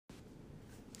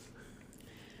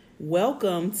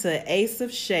Welcome to Ace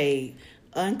of Shade,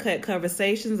 uncut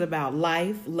conversations about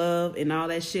life, love, and all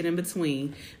that shit in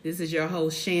between. This is your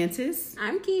host, Shantis.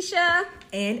 I'm Keisha.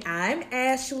 And I'm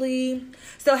Ashley.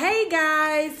 So hey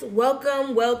guys,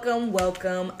 welcome.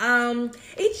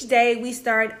 Each day we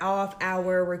start off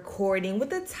our recording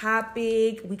with a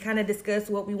topic. We kind of discuss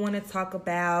what we want to talk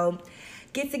about,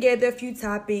 get together a few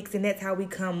topics, and that's how we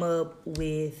come up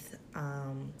with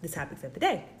the topics of the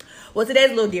day. Well,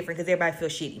 today's a little different because everybody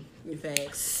feels shitty.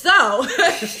 Facts. So,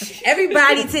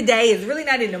 everybody today is really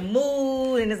not in the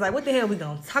mood, and it's like, what the hell we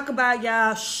gonna talk about,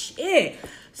 y'all? Shit.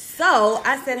 So,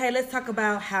 I said, hey, let's talk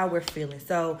about how we're feeling.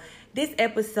 So, this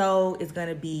episode is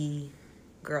gonna be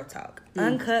girl talk.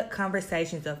 Uncut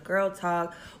conversations of girl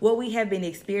talk, what we have been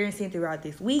experiencing throughout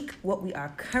this week, what we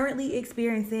are currently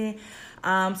experiencing.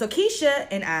 So Keisha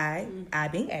and I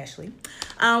being Ashley,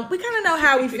 we kind of know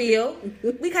how we feel.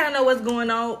 We kind of know what's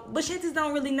going on, but Shantis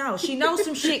don't really know. She knows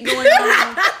some shit going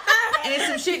on, and if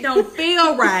some shit don't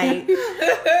feel right,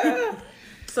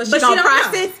 So she's gonna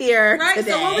process here, right? today.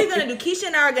 So what we're gonna do? Keisha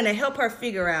and I are gonna help her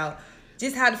figure out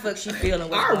just how the fuck she feeling.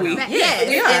 What's Are going we? on. Yes,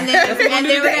 we are. and then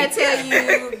we're gonna tell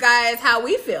you guys how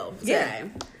we feel today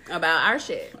about our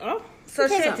shit. Oh, So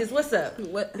Okay, Shantis, what's up?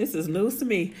 What? this is news to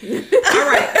me. All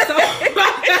right,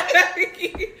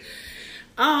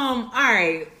 all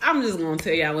right. I'm just gonna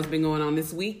tell y'all what's been going on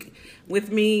this week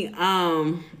with me.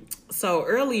 So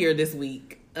earlier this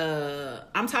week,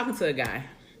 I'm talking to a guy.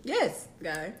 Yes,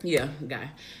 guy. Yeah,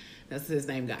 guy. That's his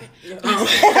name, Guy. He hasn't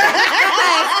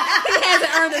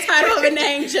earned the title of a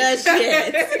name just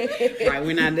yet. Right,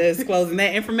 we're not disclosing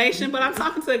that information, but I'm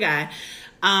talking to a guy.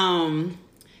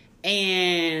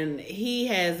 And he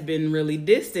has been really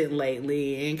distant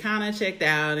lately and kind of checked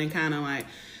out and kind of like,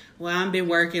 well, I've been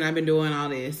working, I've been doing all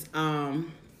this.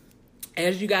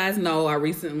 As you guys know, I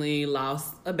recently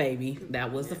lost a baby.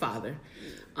 That was the father,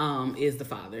 is the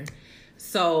father.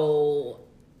 So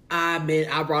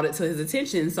I brought it to his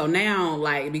attention. So now,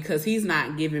 like, because he's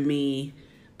not giving me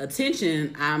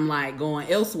attention, I'm like going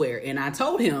elsewhere. And I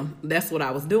told him that's what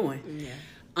I was doing.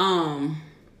 Yeah.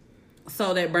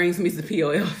 So that brings me to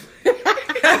POF.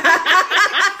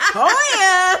 Oh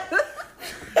yeah.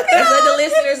 And let the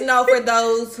listeners know, for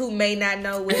those who may not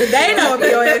know what They know what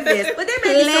POF is, but there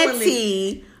may be someone listening.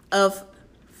 plenty of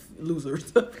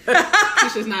losers.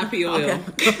 It's just not POF.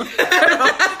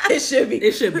 It should be.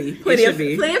 It should be. Plenty It of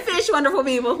should be. fish, wonderful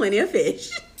people, plenty of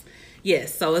fish.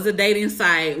 Yes, so it's a dating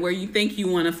site where you think you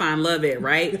want to find love at,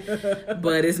 right?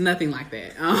 But it's nothing like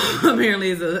that.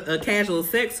 Apparently, it's a casual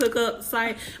sex hookup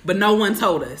site, but no one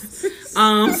told us.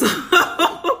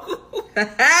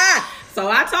 So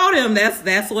I told him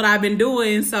that's what I've been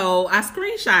doing. So I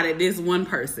screenshotted this one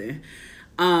person.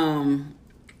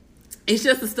 It's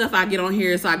just the stuff I get on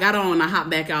here. So I got on and I hop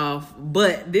back off.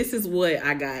 But this is what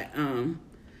I got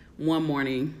one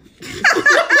morning.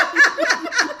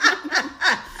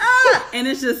 And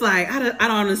it's just like, I don't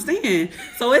understand.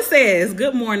 So it says,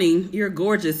 good morning, you're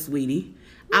gorgeous, sweetie.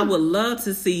 I would love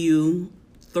to see you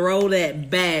throw that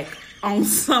back on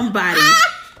somebody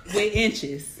with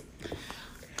inches.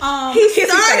 He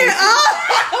started off.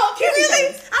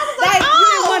 Really? I was Like, like, you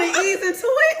didn't want to ease into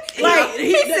it? Like,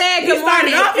 he said he good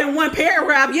started morning. off in one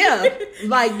paragraph, yeah.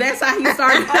 Like, that's how he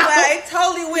started oh, well, it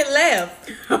totally went left.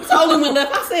 Told him enough.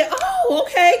 I said, oh,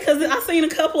 okay, because I seen a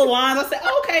couple of lines. I said,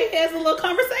 okay, he has a little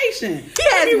conversation. He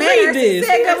has Let me manners. read this.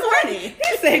 He said good morning.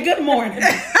 He said good morning.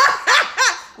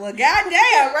 Well,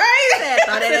 goddamn, right?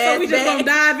 So we just gonna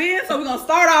dive in. So we're gonna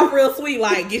start off real sweet,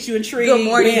 like get you intrigued. Good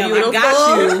morning, Bam, beautiful. I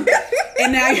got you,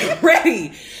 and now you're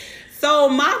ready. So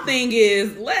my thing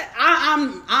is,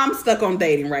 I'm stuck on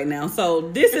dating right now. So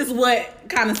this is what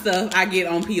kind of stuff I get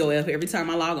on POF every time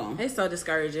I log on. It's so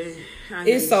discouraging.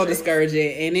 It's so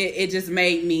discouraging, and it just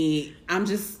made me. I'm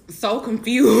just so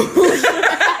confused.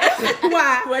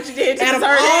 Why? What you did to Out of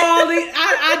deserve it? all the,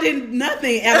 I did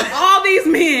nothing. Out of all these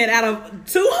men, out of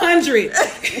 200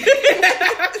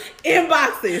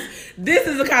 inboxes, this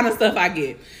is the kind of stuff I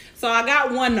get. So I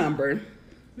got one number.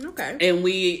 Okay. And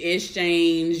we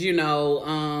exchange,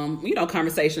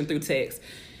 conversation through text.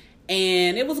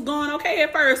 And it was going okay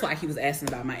at first. Like, he was asking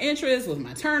about my interests, was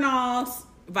my turn-offs,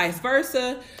 vice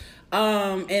versa.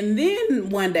 And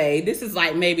then one day, this is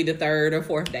like maybe the third or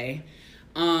fourth day,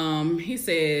 he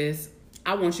says,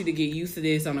 I want you to get used to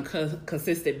this on a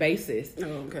consistent basis.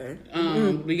 Oh, okay.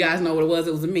 You guys know what it was?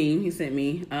 It was a meme he sent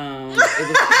me. It was...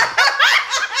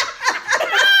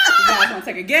 You guys want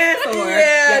to take a guess, or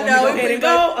Yeah, y'all want me to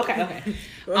go ahead and go? Okay.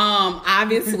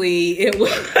 Obviously it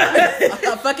was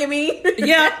Fucking me.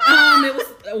 yeah. It was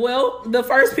Well, the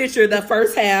first picture, the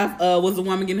first half was the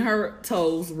woman getting her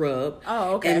toes rubbed.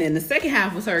 Oh, okay. And then the second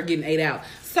half was her getting ate out.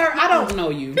 Sir, I don't know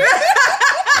you.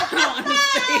 I don't understand.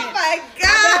 Oh my God.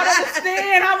 I don't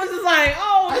understand. I was just like,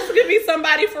 oh, this could be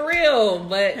somebody for real.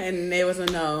 But And there was a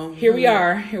no. here we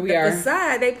are. Here we The are.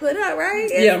 facade they put up, right?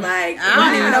 It's Yeah. like, I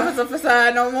don't even know if it's a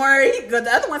facade no more. The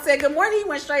other one said good morning. He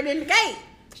went straight in the gate.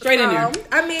 Straight in there.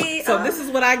 I mean, So this is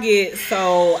what I get.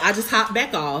 So I just hopped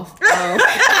back off.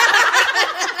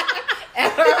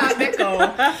 After I hopped back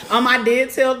off, I did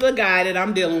tell the guy that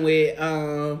I'm dealing with,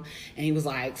 and he was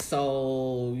like,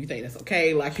 "So you think that's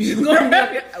okay? Like you just gonna be up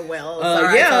here?" Well,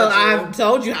 sorry, yeah, I told you. I've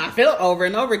told you how I felt over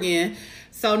and over again.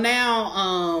 So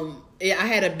now, I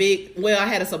had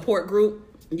a support group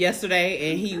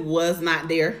yesterday, and he was not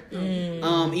there.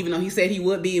 Even though he said he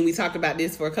would be, and we talked about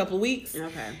this for a couple of weeks.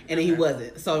 Okay. And then he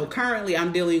wasn't. So currently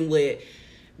I'm dealing with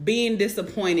being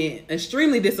disappointed,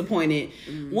 extremely disappointed,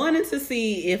 wanting to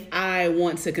see if I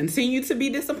want to continue to be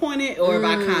disappointed or if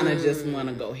I kind of just want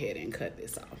to go ahead and cut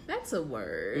this off. That's a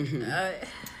word. Yeah.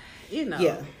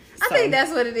 I So- think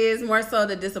that's what it is. More so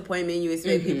the disappointment. You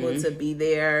expect people to be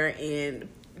there, and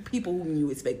people whom you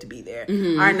expect to be there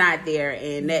are not there,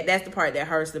 and that's the part that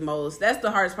hurts the most. That's the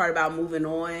hardest part about moving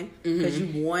on, because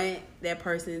you want that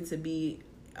person to be,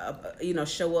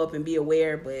 show up and be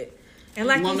aware, but. and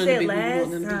like Want you them to said be who you last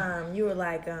want them to be. time, you were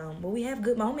like, well, we have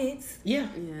good moments. Yeah.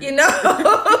 You know?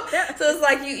 So it's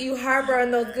like you harbor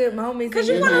on those good moments. Because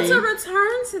and you you're want them like, to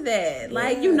return to that.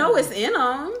 Like, Yeah. it's in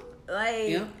them. Like,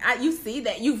 Yeah. you see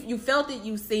that. You felt it,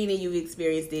 you've seen it, you've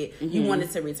experienced it. You wanted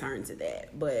to return to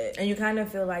that. But and you kind of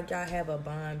feel like y'all have a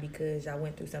bond because y'all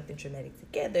went through something traumatic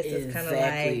together. So it's kind of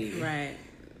Exactly. like, right.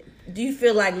 do you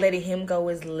feel like letting him go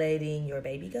is letting your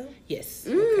baby go? Yes.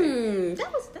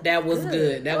 That was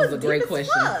Good. That was a great deep as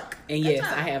question. fuck. And Good yes,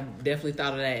 job. I have definitely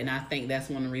thought of that. And I think that's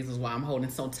one of the reasons why I'm holding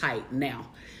so tight now.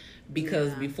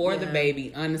 Because before the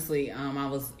baby, honestly, I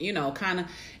was, kind of,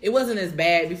 it wasn't as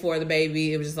bad before the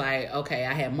baby. It was just like, okay,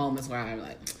 I had moments where I'm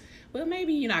like, well,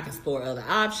 maybe, I can explore other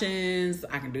options.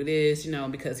 I can do this,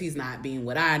 because he's not being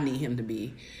what I need him to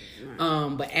be.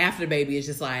 But after the baby, it's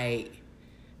just like,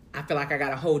 I feel like I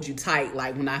gotta hold you tight.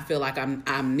 Like when I feel like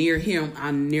I'm near him,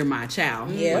 I'm near my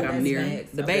child. Yeah, but I'm that's near nice.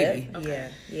 the Okay. baby.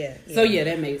 Yeah. So yeah,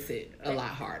 that makes it a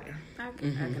lot harder. I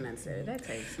can understand that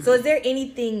takes. So is there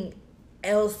anything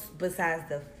else besides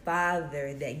the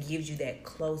father that gives you that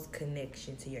close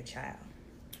connection to your child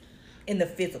in the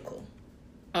physical?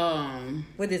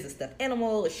 Whether it's a stuffed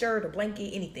animal, a shirt, a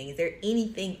blanket, anything. Is there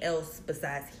anything else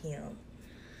besides him?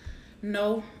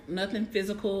 No, nothing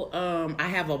physical. I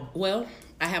have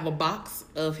a box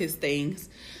of his things.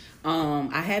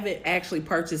 I haven't actually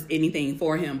purchased anything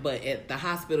for him, but at the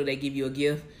hospital they give you a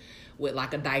gift with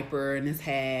like a diaper and his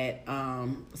hat.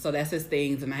 So that's his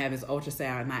things, and I have his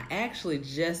ultrasound. And I actually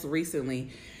just recently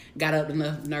got up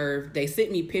enough nerve. They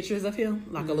sent me pictures of him,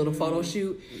 like a little photo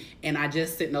shoot, and I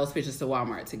just sent those pictures to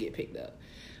Walmart to get picked up.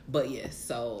 But yes,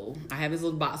 so I have his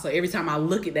little box. So every time I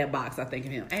look at that box, I think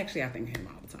of him. Actually, I think of him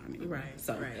all the time. Anyway. Right.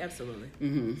 So Right.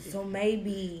 Absolutely. So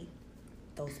maybe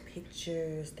those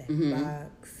pictures, that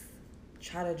box,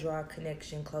 try to draw a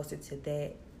connection closer to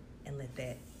that and let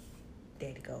that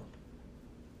daddy go.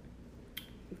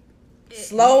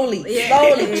 Slowly.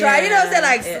 Try, you know what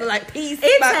I'm saying? Like piece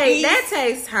by piece. That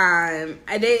takes time.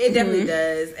 It definitely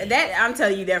does. That I'm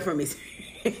telling you that from experience.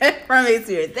 From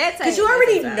experience. That takes. Because you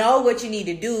already know what you need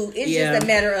to do. It's Yeah. just a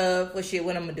matter of, well, shit,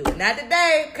 when I'm going to do it. Not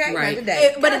today, okay? Right. Not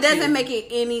today. But it doesn't make it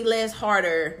any less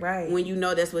harder, Right. when you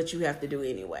know that's what you have to do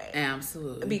anyway.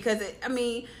 Absolutely. Because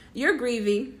you're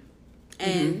grieving,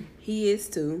 and he is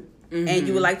too, and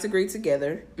you would like to grieve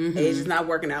together. It's just not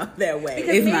working out that way.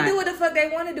 Because It's men not. do what the fuck they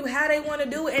want to do, how they want to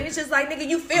do it, and it's just like, nigga,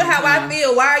 you feel how I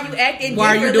feel. Why are you acting Why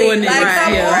are you differently? doing this? Like, Right,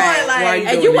 come yeah, on, right. like, Why are you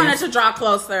and doing you wanted this? to draw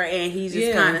closer, and he's just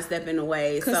Yeah. kind of stepping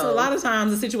away. Because a lot of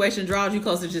times the situation draws you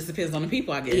closer. Just depends on the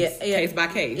people, I guess. Yeah, yeah. Case by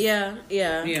case.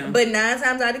 yeah. But 9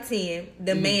 times out of 10,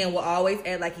 the man will always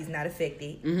act like he's not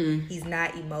affected. He's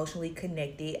not emotionally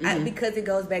connected. Because it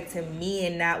goes back to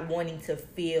men not wanting to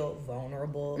feel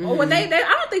vulnerable. Well, they I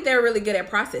don't think they're really good at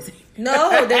processing.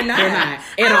 No, they're not. They're not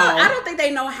at all. I don't think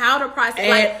they know how to process. At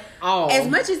Like, all. as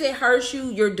much as it hurts you,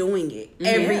 you're doing it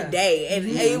every Yeah. day, and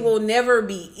it will never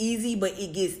be easy, but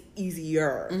it gets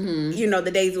easier.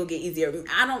 The days will get easier.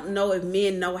 I don't know if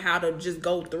men know how to just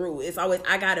go through. It's always,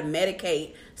 I gotta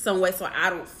medicate some way so I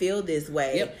don't feel this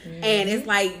way. Yep. And it's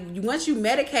like, once you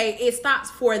medicate, it stops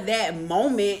for that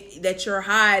moment that you're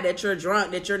high, that you're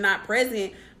drunk, that you're not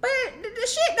present. But the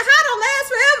high don't last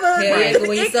forever. yeah,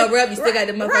 when you sober up, you still got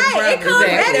the motherfucking Right, it problem. comes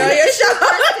Exactly. back. Your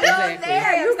shoulder still Exactly.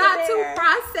 there. You It's got there. to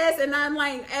process, and I'm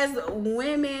like, as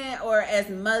women or as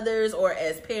mothers or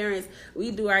as parents,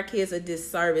 we do our kids a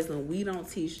disservice when we don't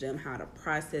teach them how to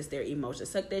process their emotions.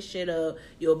 Suck that shit up.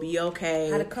 You'll be okay.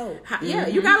 How to cope. Yeah,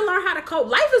 you got to learn how to cope.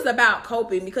 Life is about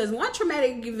coping, because one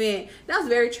traumatic event that was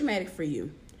very traumatic for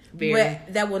you, Very.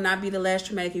 but that will not be the last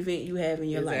traumatic event you have in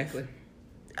your life. Exactly.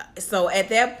 So at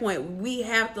that point, we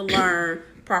have to learn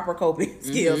proper coping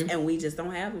skills, and we just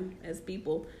don't have them as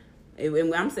people.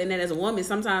 And I'm saying that as a woman,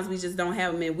 sometimes we just don't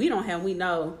have them, and we don't have them. We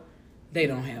know They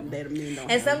don't have them. that the men don't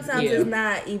And have them. sometimes Yeah. it's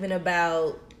not even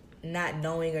about not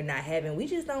knowing or not having. We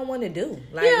just don't want to do.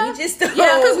 Like Yeah. we just don't.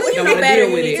 Yeah, because when you Don't know wanna better, deal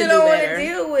you with need it. to you do don't want better. to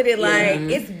deal with it. Like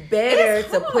it's better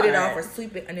It's to put it off hard. or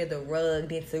sweep it under the rug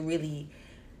than to really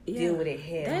deal with it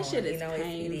head That on. shit is you know,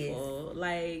 painful.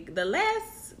 Like the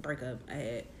last breakup I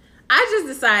had, I just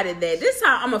decided that this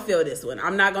time I'm gonna feel this one.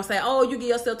 I'm not gonna say, "Oh, you give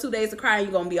yourself 2 days to cry, and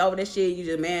you're gonna be over that shit. You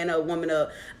just man up, woman up."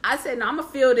 I said, "No, I'm gonna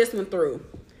feel this one through."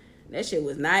 That shit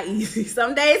was not easy.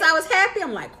 Some days I was happy.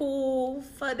 I'm like, "Cool,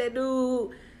 fuck that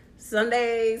dude." Some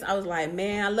days I was like,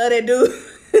 "Man, I love that dude."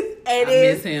 And I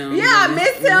miss him. Yeah, I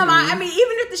miss him. I mean,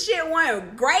 even if the shit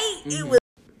wasn't great, it was.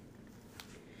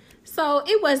 So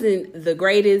it wasn't the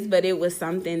greatest, but it was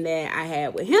something that I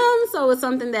had with him. So it's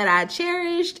something that I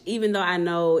cherished, even though I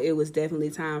know it was definitely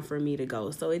time for me to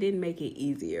go. So it didn't make it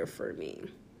easier for me.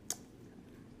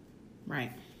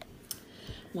 Right.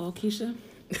 Well, Keisha.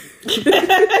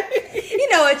 You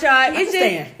know what, y'all? It's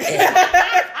just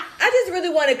I just really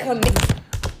want to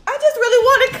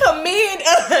commend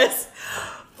us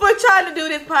for trying to do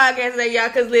this podcast today, y'all.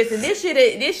 Because listen, this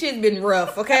shit's been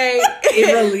rough. Okay,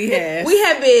 It really has. We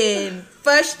have been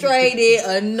frustrated,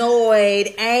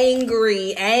 annoyed,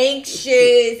 angry,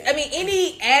 anxious. I mean,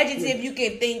 any adjective you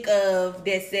can think of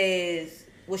that says,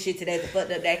 well, shit, today's a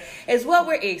fucked up day, is what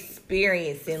we're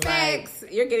experiencing. Like, Facts.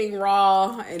 You're getting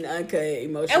raw and uncut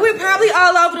emotions. and we're probably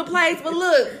all over the place, but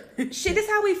look, shit, this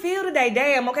how we feel today.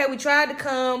 Damn, okay, we tried to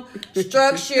come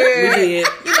structured. We did.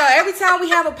 You know, every time we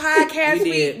have a podcast,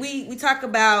 We did. we talk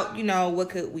about, you know, what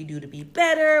could we do to be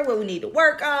better, what we need to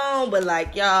work on. But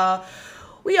like, y'all,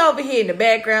 we over here in the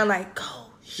background like, oh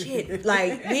shit.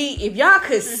 Like, if y'all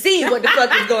could see what the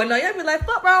fuck is going on, y'all be like,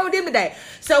 fuck wrong with them today.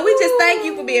 So we just thank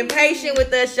you for being patient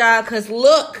with us, y'all. Cause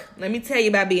look, let me tell you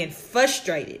about being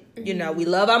frustrated. You know, we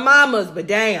love our mamas, but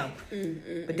damn.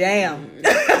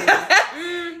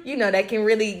 You know, that can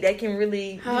really,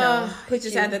 you know, We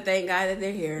just have to thank God that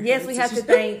they're here. Yes, we have to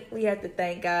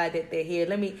thank God that they're here.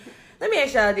 Let me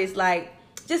ask y'all this, like,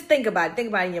 just think about it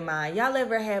in your mind. Y'all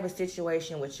ever have a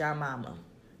situation with your mama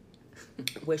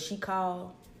where she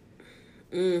called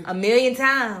a million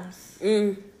times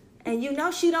and you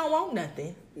know she don't want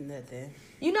nothing? Nothing.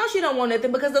 You know she don't want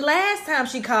nothing because the last time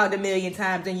she called a million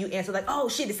times and you answered like, oh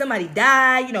shit, did somebody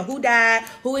die? You know, who died?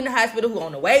 Who in the hospital? Who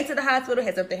on the way to the hospital?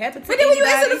 Has something happened to But then when you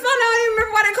anybody? answer the phone, I don't even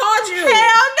remember why they called you.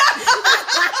 Hell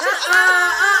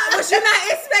no! Was you not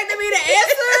expecting me to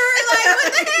answer? Like,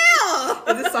 what the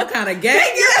hell? Is this some kind of game?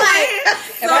 You're like,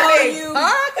 so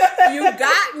Huh? you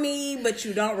got me, but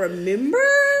you don't remember?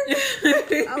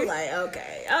 I'm like,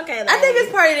 okay. I think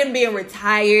it's part of them being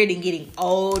retired and getting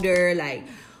older. Like,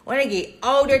 when they get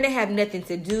older and they have nothing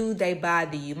to do, they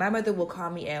bother you. My mother will call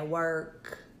me at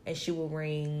work and she will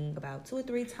ring about 2 or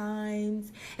 3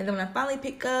 times. And then when I finally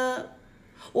pick up,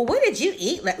 well, what did you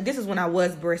eat? Like, this is when I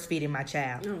was breastfeeding my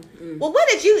child. Well, what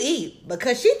did you eat?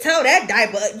 Because she told that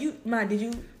diaper, Mom, did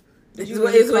you It's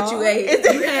really what call? you ate.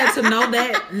 You had to know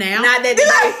that now. Not that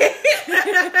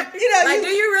You know, like, do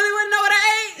you really want to know what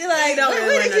I ate? like, don't what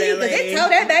really did wanna you eat? know that, They lady.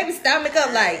 told that baby stomach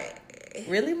up like,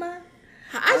 really, Mom?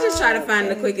 I just try to find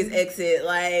the quickest exit.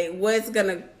 Like, what's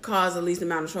gonna cause the least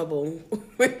amount of trouble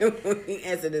when we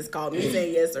answer this call? Me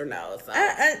saying yes or no. So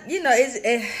You know,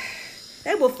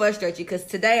 that will frustrate you because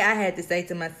today I had to say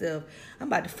to myself, I'm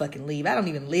about to fucking leave. I don't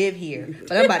even live here,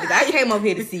 but I came over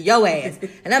here to see your ass,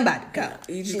 and I'm about to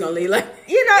go. you just gonna leave like,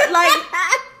 You know, like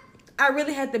I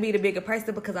really have to be the bigger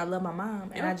person because I love my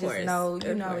mom, and Of I just course, know, of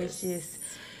it's course. just.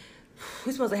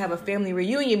 We're supposed to have a family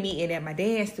reunion meeting at my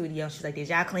dance studio. She's like, did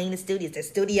y'all clean the studio? Is the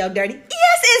studio dirty?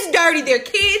 Yes, it's dirty. There are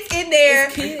kids in there.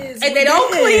 kids. And they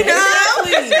don't clean up.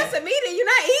 it's just a meeting. You're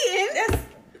not eating.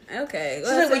 Okay.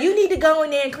 She's like, well, you need to go in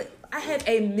there and clean. I have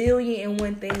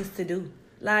 1,000,001 things to do.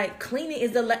 Like, cleaning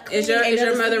is the... Is your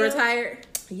mother studio. retired?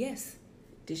 Yes.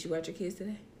 Did she watch your kids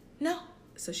today? No.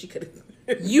 So she could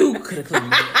have. You could have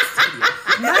cleaned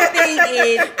it. My thing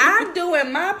is, I'm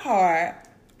doing my part.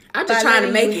 I'm by just trying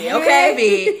to letting make you it, have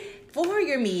okay? it for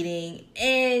your meeting,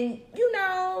 and you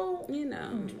know, You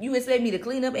know. you expect me to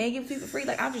clean up and give people free.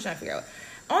 Like, I'm just trying to figure out.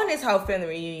 on this whole family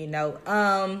reunion note,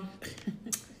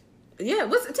 yeah, tell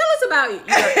us about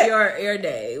your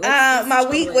day. my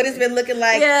week, what it's been looking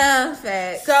like. Yeah,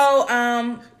 facts. So,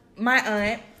 my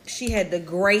aunt, she had the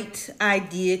great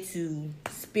idea to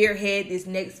spearhead this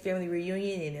next family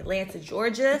reunion in Atlanta,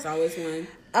 Georgia. It's always one.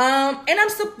 And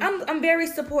I'm very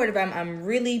supportive. I'm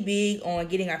really big on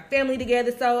getting our family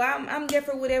together. So I'm there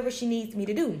for whatever she needs me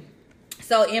to do.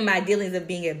 So in my dealings of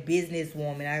being a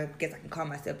businesswoman, I guess I can call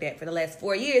myself that for the last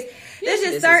 4 years, there's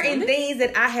just certain things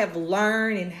that I have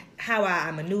learned and how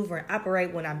I maneuver and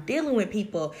operate when I'm dealing with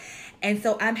people. And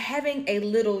so I'm having a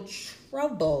little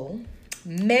trouble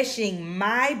meshing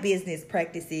my business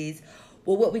practices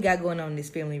with what we got going on in this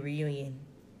family reunion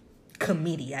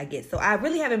committee, I guess. So I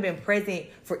really haven't been present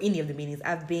for any of the meetings.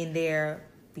 I've been there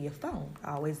via phone.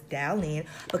 I always dial in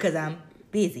because I'm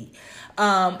busy.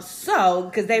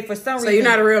 Because they, for some reason... So you're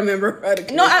not a real member of the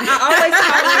committee? No, I always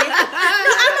call in.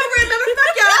 No, I'm a real member.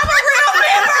 Fuck y'all. I'm a real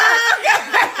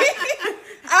member.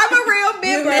 I'm a real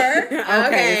member.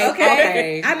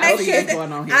 Okay. I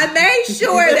made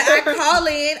sure that I call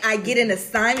in, I get an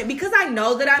assignment. Because I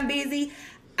know that I'm busy,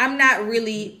 I'm not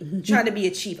really trying to be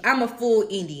a chief. I'm a full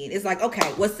Indian. It's like, okay,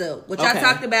 what's up? What y'all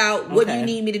talked about? What do you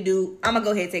need me to do? I'm going to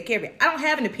go ahead and take care of it. I don't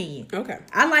have an opinion. Okay.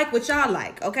 I like what y'all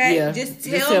like, okay? Yeah. Just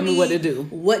tell me what to do.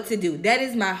 What to do. That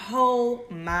is my whole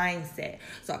mindset.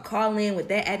 So I call in with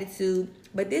that attitude.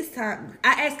 But this time,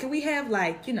 I asked, can we have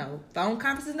phone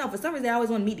conferences? No, for some reason, they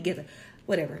always want to meet together.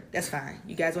 Whatever. That's fine.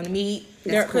 You guys want to meet?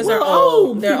 That's cool. They're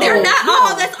old. They're not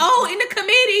old. That's old in the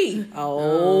committee.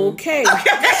 Okay.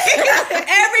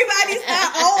 Everybody's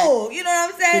not old. You know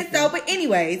what I'm saying? So, but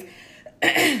anyways,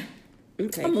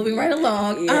 I'm moving right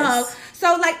along. Yes.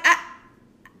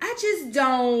 I just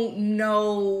don't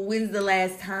know when's the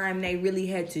last time they really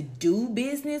had to do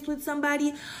business with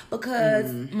somebody,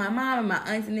 because my mom and my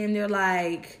aunts and them, they're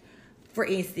like, for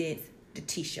instance, the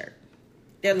t-shirt.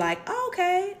 They're like, oh,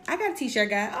 okay, I got a t-shirt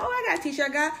guy. Oh, I got a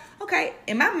t-shirt guy. Okay,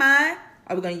 in my mind,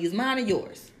 are we going to use mine or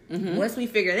yours? Mm-hmm. Once we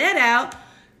figure that out,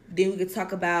 then we could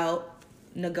talk about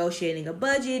negotiating a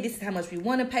budget. This is how much we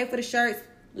want to pay for the shirts.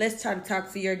 Let's try to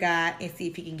talk to your guy and see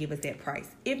if he can give us that price.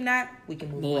 If not, we can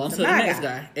move on to the my next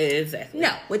guy. Exactly. No,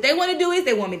 what they want to do is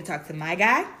they want me to talk to my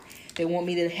guy. They want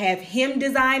me to have him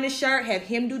design the shirt, have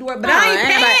him do the work, but I ain't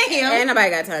paying him. Ain't nobody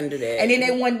got time to do that. And then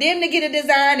they want them to get a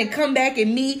design and come back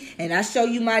and meet, and I show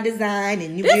you my design.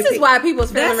 And this is why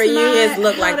people's family reunions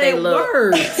look like they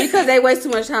look. Because they waste too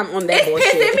much time on that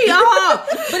bullshit. It's pissing me off.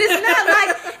 But it's not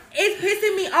like... It's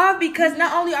pissing me off because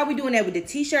not only are we doing that with the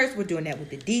t-shirts, we're doing that with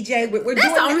the DJ.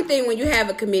 That's the only thing when you have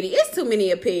a committee. It's too many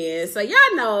opinions. So y'all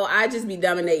know I just be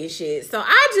dominating shit. So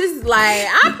I just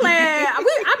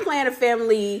I plan a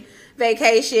family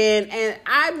vacation and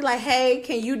I be like, hey,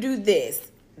 can you do this?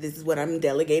 This is what I'm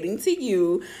delegating to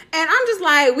you. And I'm just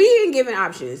like, we ain't giving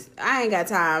options. I ain't got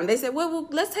time. They said, well,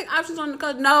 let's take options on the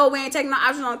color. No, we ain't taking no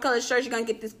options on the color shirt. You're going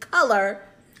to get this color.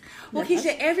 Well,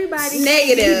 Keisha, everybody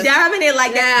negative, dominant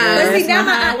like that. But see, now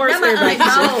my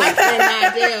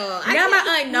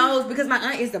aunt knows because my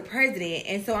aunt is the president,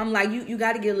 and so I'm like, you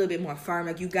got to get a little bit more firm.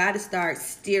 Like, you got to start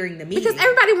steering the meeting because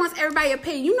everybody wants everybody's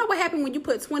opinion. You know what happened when you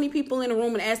put 20 people in a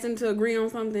room and ask them to agree on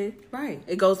something? Right,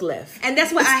 it goes left, and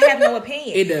that's why I have no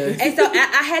opinion. It does, and so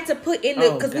I had to put in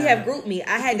the because we have group me.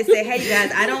 I had to say, hey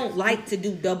guys, I don't like to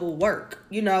do double work.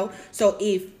 So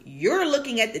if you're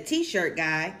looking at the t-shirt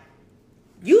guy,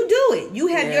 you do it. You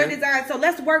have your design. So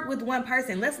let's work with one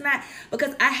person. Let's not,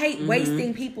 because I hate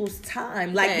wasting people's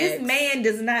time. Like, this man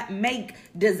does not make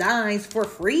designs for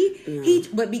free.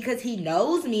 But because he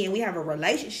knows me and we have a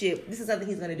relationship, this is something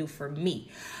he's going to do for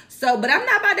me. So, but I'm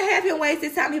not about to have him waste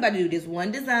his time. He's about to do this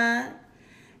one design.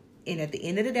 And at the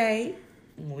end of the day,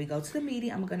 when we go to the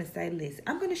meeting, I'm going to say, listen,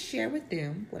 I'm going to share with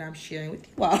them what I'm sharing with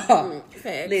you all.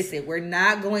 Listen, we're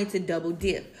not going to double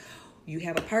dip. You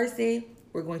have a person.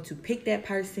 We're going to pick that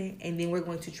person, and then we're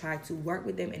going to try to work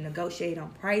with them and negotiate on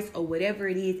price or whatever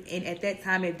it is. And at that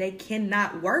time, if they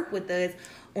cannot work with us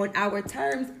on our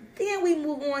terms, then we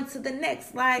move on to the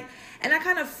next. And I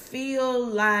kind of feel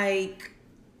like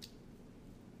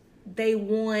they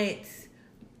want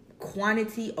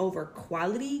quantity over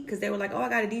quality because they were like, oh, I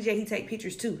got a DJ, he take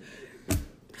pictures too.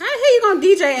 How you gonna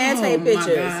DJ and take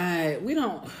pictures? My God. We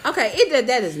don't. Okay,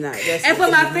 that is not. And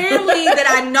for my family that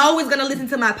I know is gonna listen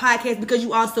to my podcast because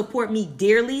you all support me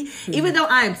dearly, even though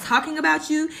I am talking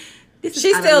about you,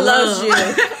 she still loves you.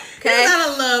 Okay, It's not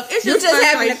a love. It's you just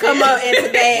having to come up in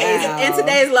Wow.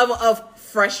 today's level of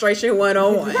frustration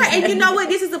 101. Right, and you know what?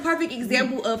 This is a perfect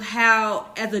example of how,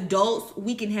 as adults,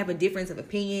 we can have a difference of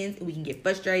opinions. We can get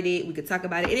frustrated. We can talk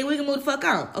about it, and then we can move the fuck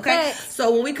on. Okay. Facts.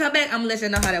 So when we come back, I'm gonna let you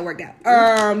know how that worked out.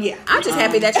 Yeah. I'm just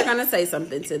happy that you're gonna say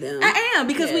something to them. I am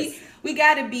because Yes. we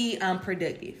gotta be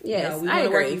productive. Yes, we I want to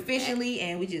work agree. efficiently,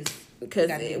 and we just Because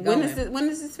gotta get when going.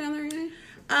 is this family reunion?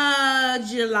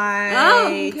 July Oh,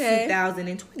 okay.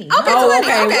 2020. Okay, Oh, 20.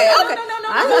 okay. Okay.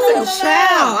 I said,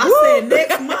 child. I said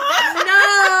next month.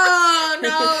 No.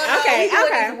 Okay, We do it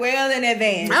okay. as well in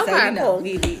advance. Okay, so, you know, cool.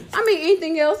 we- I mean,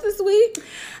 anything else this week?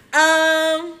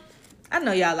 I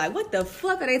know y'all like, what the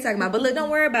fuck are they talking about? But look, don't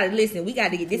worry about it. Listen, we got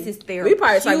to get this is therapeutic. We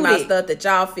probably talking about stuff that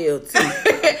y'all feel too.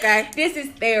 Okay. This is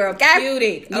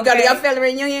therapeutic. You go to your family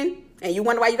reunion and you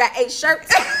wonder why you got 8 shirts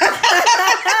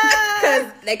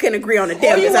because they couldn't agree on the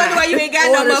damn you design. wonder why you ain't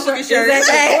got no motherfucking shirt.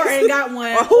 Exactly. Or ain't got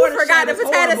one. Or who Or the forgot the shirt is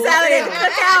potato horrible. salad at the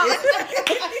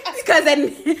cookout? Because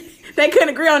they couldn't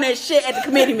agree on that shit at the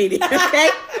committee meeting. Okay,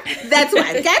 that's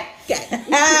why. Okay.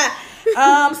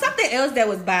 Something else that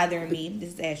was bothering me.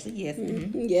 This is Ashley. Yes.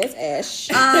 Yes,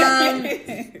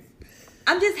 Ash.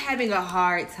 I'm just having a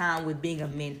hard time with being a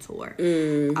mentor.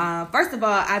 First of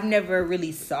all, I've never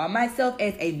really saw myself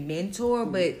as a mentor,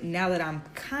 but now that I'm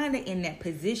kind of in that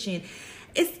position,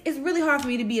 it's really hard for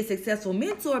me to be a successful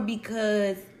mentor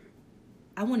because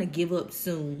I want to give up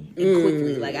soon and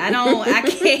quickly. Like I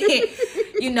can't.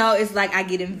 It's like I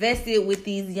get invested with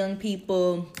these young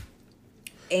people,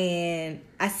 and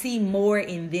I see more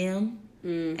in them,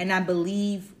 and I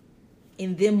believe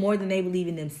in them more than they believe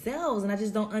in themselves, and I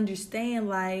just don't understand,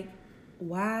 like,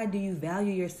 why do you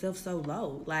value yourself so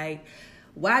low? Like,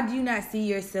 why do you not see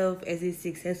yourself as a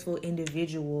successful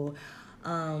individual?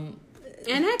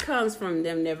 And that comes from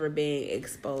them never being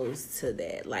exposed to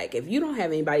that. Like, if you don't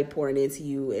have anybody pouring into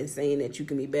you and saying that you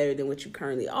can be better than what you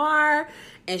currently are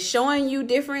and showing you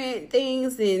different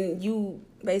things, then you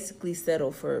basically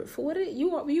settle for what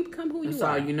you become who you are. That's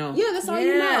all you know. Yeah, that's all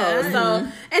you know. So,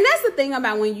 and that's the thing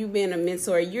about when you've been a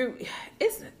mentor,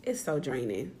 it's so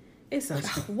draining. It's so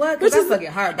What? Because I'm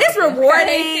fucking hard. it's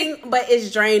rewarding, but it's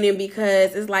draining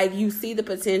because it's like you see the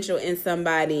potential in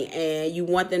somebody and you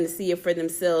want them to see it for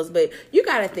themselves. But you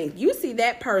got to think, you see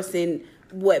that person,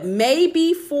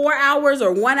 maybe 4 hours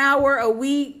or 1 hour a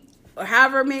week or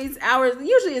however many hours.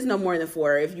 Usually it's no more than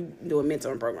 4 if you doing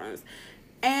mentoring programs.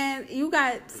 And you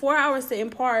got 4 hours to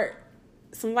impart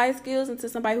some life skills into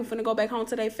somebody who's finna go back home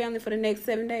to their family for the next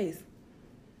 7 days.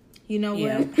 You know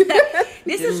Yeah. what?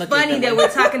 This Didn't is look funny at that that we're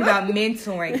talking about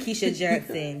mentoring Keisha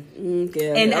Johnson.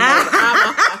 Yeah. And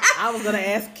I was gonna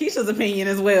ask Keisha's opinion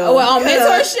as well. Well, on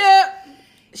mentorship,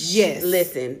 yes.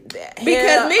 listen.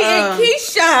 Because me and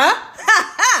Keisha,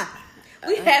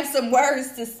 we have some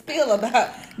words to spill about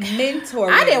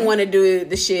mentoring. I didn't want to do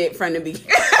the shit from the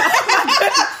beginning.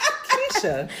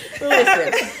 Keisha.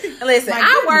 Listen. My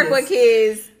I work goodness. with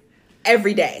kids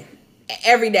every day.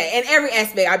 Every day, in every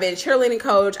aspect. I've been a cheerleading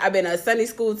coach. I've been a Sunday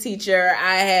school teacher.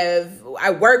 I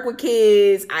work with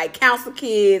kids. I counsel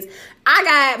kids. I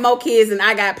got more kids than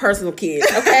I got personal kids.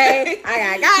 Okay,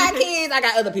 I got God kids. I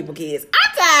got other people kids.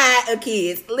 I'm tired of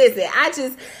kids. Listen,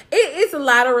 it's a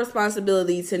lot of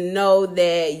responsibility to know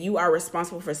that you are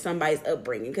responsible for somebody's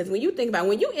upbringing. Because when you think about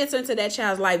when you enter into that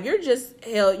child's life, you're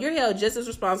held just as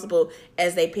responsible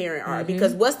as their parent are.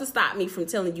 Because what's to stop me from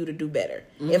telling you to do better?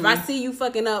 If I see you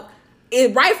fucking up,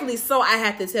 it rightfully so, I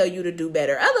have to tell you to do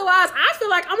better. Otherwise, I feel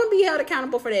like I'm gonna be held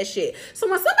accountable for that shit. So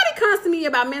when somebody comes to me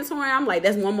about mentoring, I'm like,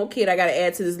 that's one more kid I gotta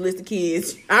add to this list of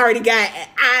kids I already got.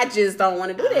 I just don't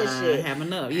want to do that shit. I have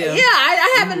enough. Yeah. Yeah,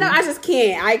 I have enough. I just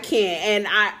can't. I can't.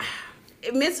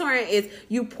 And mentoring is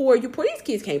you pour. These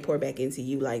kids can't pour back into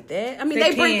you like that. I mean,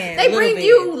 They they can, bring little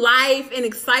you bit. life and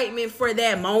excitement for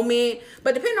that moment.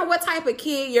 But depending on what type of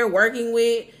kid you're working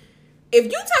with, if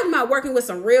you talking about working with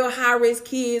some real high risk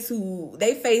kids who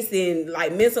they facing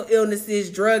like mental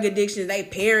illnesses, drug addictions, they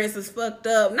parents is fucked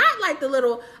up, not like the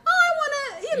little,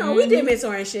 we did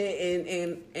mentoring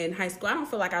shit in high school. I don't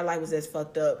feel like our life was as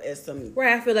fucked up as some.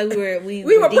 Right, I feel like We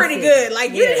were pretty decent. good.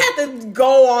 Like you didn't have to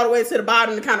go all the way to the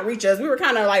bottom to kind of reach us. We were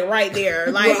kind of like right there.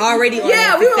 Like We're already on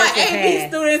yeah, that we were like successful AP path.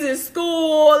 students in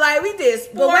school. Like we did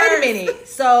sports. But wait a minute.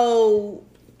 So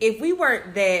if we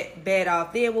weren't that bad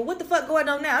off then, well, what the fuck going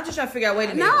on now? I'm just trying to figure out. Wait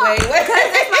a minute. No, Wait. because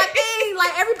that's my thing.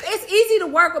 Like it's easy to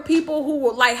work with people who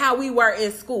were like how we were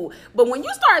in school, but when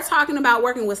you start talking about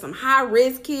working with some high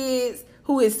risk kids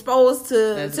who is exposed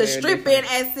That's to very stripping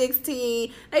different. at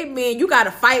 16, you got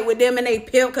to fight with them and they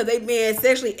pimp because they being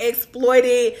sexually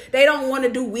exploited. They don't want to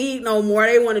do weed no more.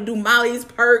 They want to do Molly's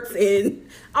perks and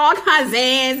all kinds of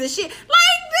Zans and shit.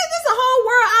 Like this is a whole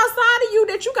world outside of you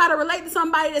that you gotta relate to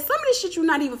somebody that some of this shit you're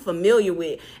not even familiar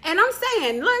with. And I'm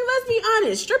saying, let's be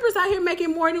honest, strippers out here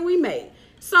making more than we make.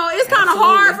 So it's kind of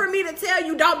hard for me to tell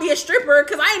you don't be a stripper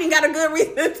because I ain't even got a good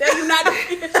reason to tell you not to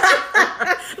be a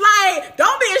stripper. Like,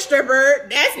 don't be a stripper.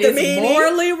 That's demeaning. It's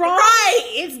morally wrong. Right,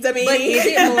 it's demeaning. But is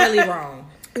it morally wrong?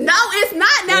 No, it's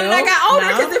not now that I got older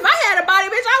because if I had a body,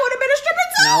 bitch, I would have been a stripper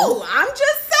too. No. I'm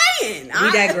just saying.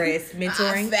 We digress.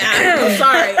 Mentoring. I'm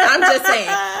sorry. I'm just saying.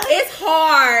 It's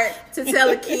hard to tell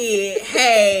a kid,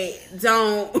 hey,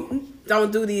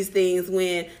 don't do these things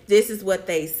when this is what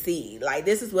they see. Like,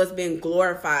 this is what's been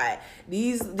glorified.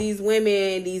 These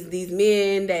women, these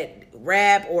men that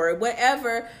rap or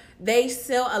whatever, they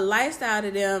sell a lifestyle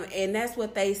to them, and that's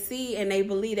what they see, and they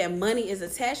believe that money is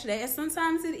attached to that, and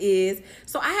sometimes it is.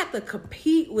 So I have to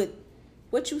compete with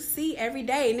what you see every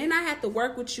day, and then I have to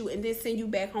work with you and then send you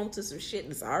back home to some shit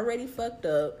that's already fucked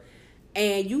up,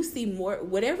 and you see more.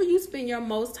 Whatever you spend your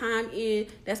most time in,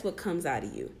 that's what comes out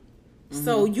of you. Mm-hmm.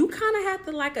 So you kind of have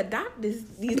to like adopt these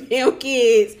damn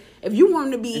kids if you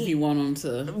want them to be. If you want them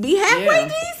to be halfway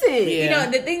decent. Yeah. You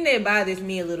know, the thing that bothers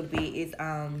me a little bit is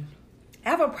I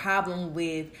have a problem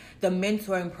with the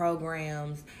mentoring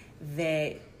programs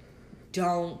that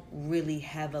don't really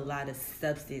have a lot of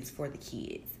substance for the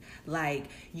kids. Like,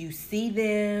 you see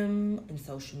them in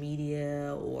social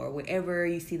media or wherever,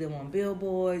 you see them on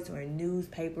billboards or in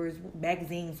newspapers,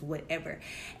 magazines, whatever.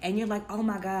 And you're like, oh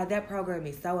my God, that program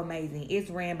is so amazing.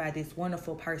 It's ran by this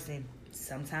wonderful person.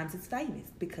 Sometimes it's famous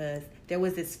because there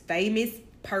was this famous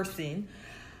person,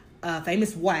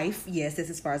 famous wife. Yes, that's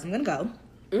as far as I'm going to go.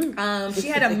 She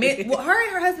had her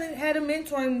and her husband had a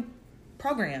mentoring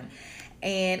program.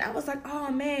 And I was like,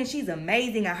 oh man, she's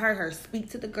amazing. I heard her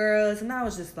speak to the girls, and I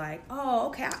was just like, oh,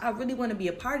 okay, I really want to be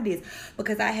a part of this,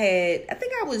 because I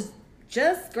think I was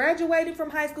just graduating from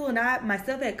high school, and I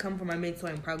myself had come from a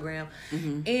mentoring program,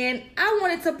 and I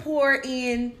wanted to pour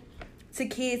in to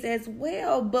kids as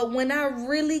well. But when I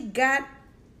really got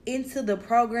into the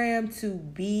program to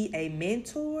be a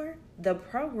mentor, the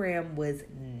program was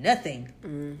nothing.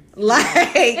 Like,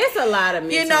 it's a lot of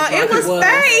mentoring. You know, it was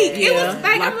fake. Yeah. It was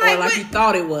fake. I'm like you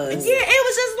thought it was. Yeah, it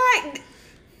was just like,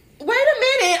 wait a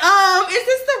minute, is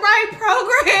this the right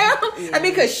program? Yeah. I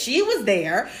mean, because she was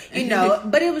there, you know,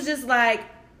 but it was just like,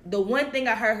 the one thing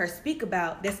I heard her speak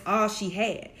about, that's all she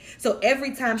had. So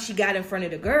every time she got in front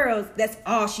of the girls, that's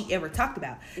all she ever talked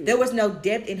about. There was no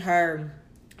depth in her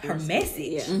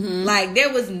message. Yeah. Like,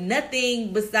 there was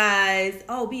nothing besides,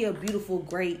 oh, be a beautiful,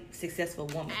 great, successful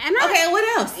woman. And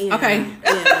what else? Yeah. Okay.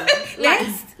 Yeah.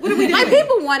 Next. What are we doing? Like,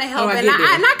 people want to help, and I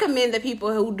that. commend the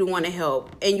people who do want to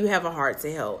help, and you have a heart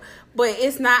to help. But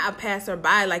it's not a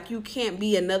passerby. Like, you can't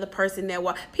be another person that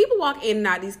people walk in and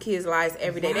out these kids' lives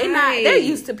every day. Right. They're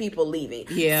used to people leaving.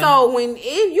 Yeah. So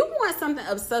if you want something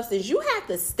of substance, you have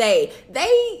to stay.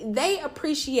 They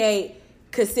appreciate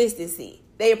consistency.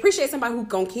 They appreciate somebody who's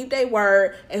going to keep their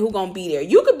word and who's going to be there.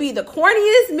 You could be the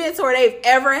corniest mentor they've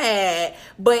ever had,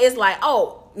 but it's like,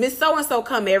 oh, Miss So-and-so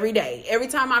come every day. Every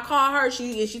time I call her,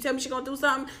 she tell me she's going to do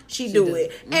something, she do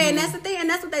it. And that's the thing, and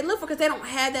that's what they look for, because they don't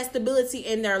have that stability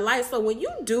in their life. So when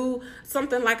you do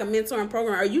something like a mentoring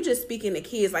program, or you just speaking to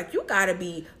kids, like, you got to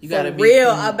be real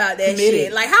about that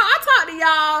shit. Like, how I talk to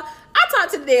y'all, I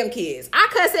talk to the damn kids. I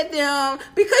cuss at them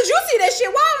because you see that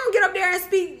shit. Why I'm going to get up there and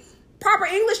speak proper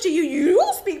English to you?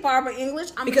 You speak proper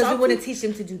English. Because we want to teach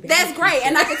them to do that. That's great.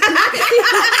 And I can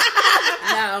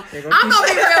no, I'm going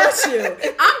to be real with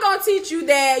you. I'm going to teach you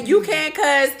that you can't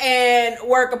cuss and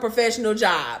work a professional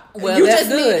job. Well, you that's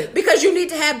good. Because you need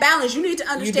to have balance. You need to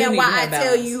understand why I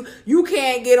tell you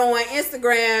can't get on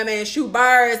Instagram and shoot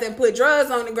birds and put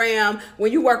drugs on the gram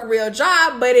when you work a real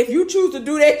job. But if you choose to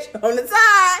do that on the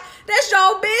side, that's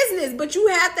your business. But you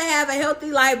have to have a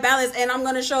healthy life balance, and I'm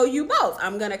going to show you both.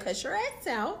 I'm going to cuss your ass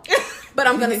out, but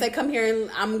I'm going to say, come here,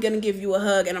 and I'm going to give you a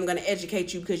hug, and I'm going to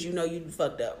educate you because you know you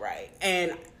fucked up, right?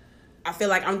 And I feel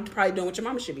like I'm probably doing what your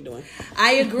mama should be doing.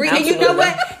 I agree. Absolutely. And you know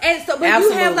what? And so when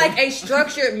Absolutely. you have like a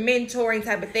structured mentoring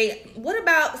type of thing, what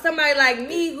about somebody like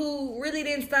me who really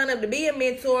didn't sign up to be a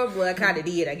mentor? Well, I kind of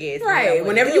did, I guess. Right. You know,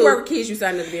 whenever you work with kids, you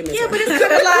sign up to be a mentor. Yeah, but it's kind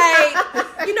of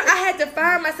like, you know, I had to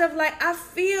find myself like, I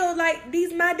feel like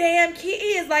these my damn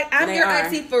kids. Like, I'm your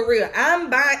auntie for real. I'm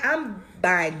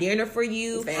buying dinner for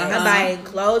you. I'm buying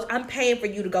clothes. I'm paying for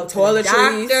you to go to the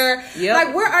doctor. Yep.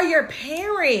 Like, where are your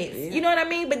parents? Yeah. You know what I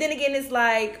mean? But then again, it's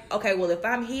like, okay, well, if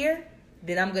I'm here,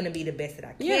 then I'm going to be the best that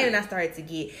I can. Yeah. And I started to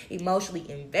get emotionally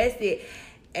invested.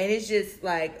 And it's just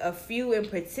like a few in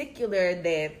particular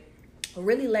that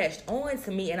really latched on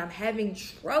to me, and I'm having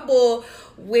trouble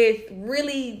with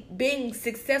really being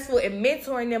successful and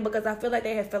mentoring them because I feel like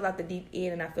they have fell out the deep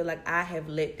end, and I feel like I have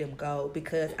let them go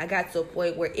because I got to a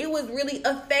point where it was really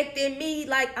affecting me.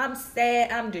 Like, I'm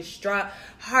sad, I'm distraught,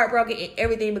 heartbroken, and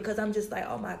everything because I'm just like,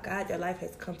 oh my God, your life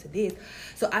has come to this.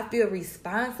 So I feel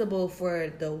responsible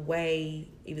for the way,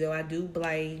 even though I do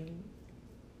blame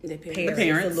the parents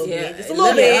a little bit. bit. Just a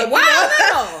little bit.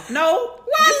 Wow, no.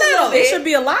 Why It should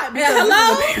be a lot. Because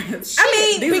hello? this is the parents. I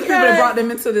mean, these are people that brought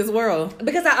them into this world.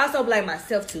 Because I also blame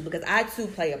myself too, because I too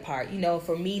play a part,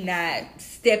 for me not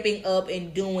stepping up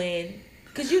and doing,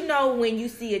 because when you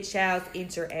see a child's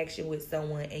interaction with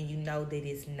someone and you know that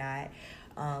it's not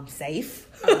safe,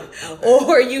 okay.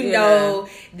 or know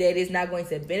that it's not going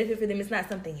to benefit for them, it's not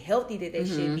something healthy that they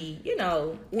should be,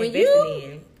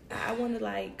 investing in. I want to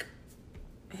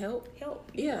help.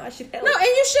 Yeah, I should help. No, and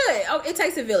you should. Oh, it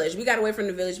takes a village. We got away from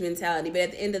the village mentality. But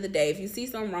at the end of the day, if you see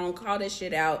something wrong, call that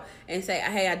shit out and say,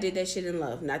 hey, I did that shit in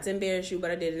love. Not to embarrass you, but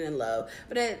I did it in love.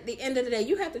 But at the end of the day,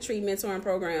 you have to treat mentoring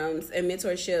programs and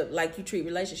mentorship like you treat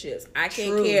relationships. I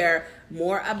can't care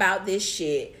more about this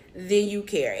shit than you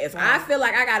care. If I feel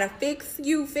like I gotta fix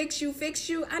you,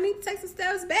 I need to take some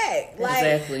steps back.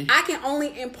 Exactly. I can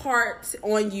only impart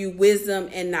on you wisdom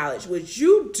and knowledge. What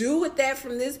you do with that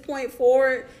from this point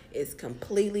forward is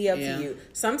completely up to you.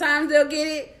 Sometimes they'll get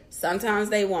it, sometimes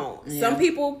they won't. Some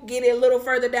people get it a little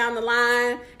further down the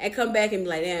line and come back and be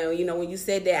like, damn, when you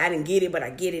said that, I didn't get it, but I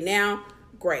get it now.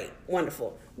 Great,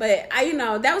 wonderful. But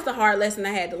that was the hard lesson I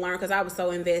had to learn because I was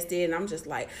so invested, and I'm just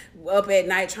like up at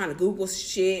night trying to Google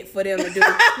shit for them to do.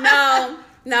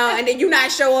 No, and then you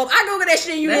not show up. I Google that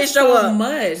shit and you didn't show up.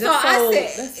 Much. So I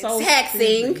said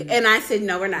taxing, and I said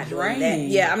no, we're not doing that.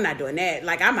 Yeah, I'm not doing that.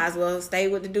 Like, I might as well stay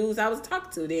with the dudes I was talking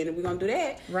to then if we're gonna do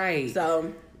that. Right.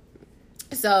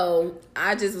 So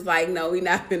I just was like, no, we're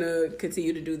not gonna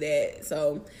continue to do that.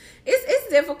 So it's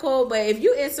difficult, but if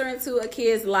you enter into a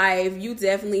kid's life, you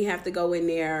definitely have to go in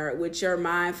there with your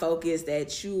mind focused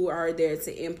that you are there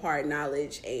to impart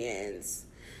knowledge and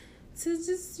to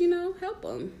just, help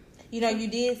them. You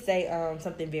did say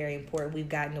something very important. We've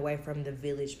gotten away from the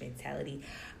village mentality.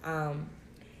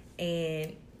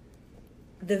 And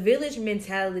the village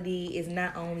mentality is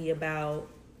not only about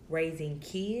raising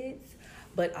kids,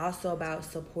 but also about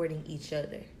supporting each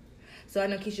other. So I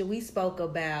know, Keisha, we spoke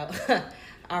about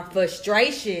our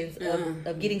frustrations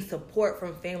of getting support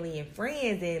from family and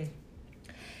friends. And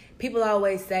people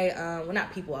always say,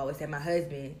 not people always say, my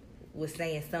husband was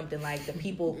saying something like the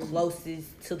people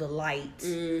closest to the light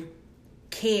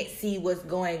can't see what's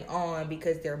going on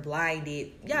because they're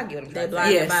blinded. Y'all get what I'm saying? They're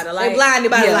blinded by the light. They're blinded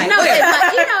by the light. No,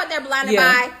 you know what they're blinded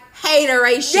by?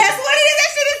 Hateration. That's what it is. That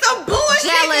shit is some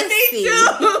bullshit. Jealousy.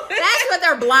 That's what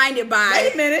they're blinded by.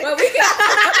 Wait a minute. But we can,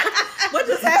 what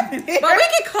just happened here? But we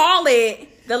can call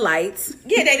it the lights.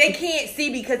 Yeah, they can't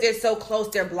see because they're so close,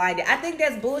 they're blinded. I think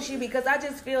that's bullshit because I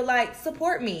just feel like,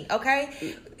 support me,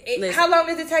 okay? How long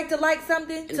does it take to like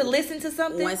something? To listen to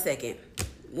something? 1 second.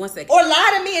 Or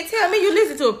lie to me and tell me you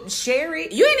listen to it. Share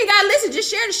it. You ain't even gotta listen. Just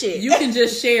share the shit. You can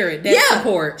just share it. That's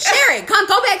support. Share it.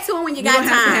 Go back to it when you got time. You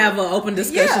don't have to have an open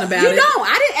discussion about it. You don't.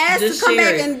 I didn't ask just to come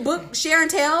back it. and book share and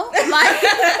tell. Like,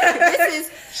 this is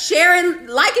sharing,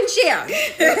 like and share.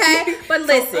 Okay? But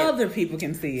listen. So other people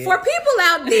can see it. For people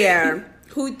out there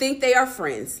who think they are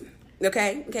friends,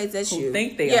 okay? Okay, that's who you.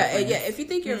 Think they are friends. Yeah, if you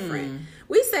think you're a friend.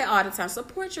 We say all the time,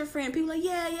 support your friend. People are like,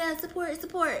 yeah,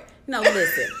 support. No,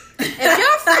 listen. If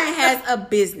your friend has a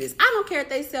business, I don't care if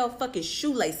they sell fucking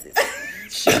shoelaces.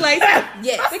 Shoelaces?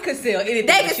 Yes. They could sell anything.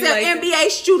 They can sell NBA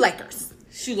shoelakers.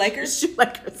 Shoelakers?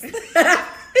 Shoelakers.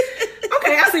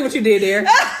 Okay, I see what you did there.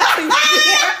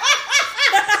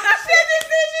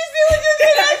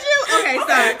 Okay,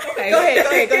 sorry. Okay. Go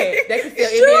ahead. They can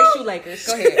sell NBA shoelakers.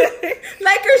 Go ahead.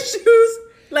 Lakers shoes.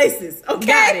 Laces,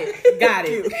 okay? Got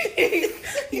it.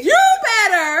 You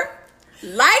better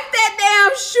like that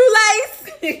damn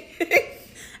shoelace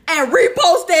and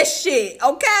repost that shit,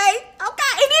 okay?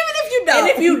 And even if you don't. And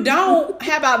if you don't,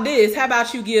 how about this? How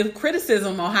about you give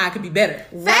criticism on how it could be better?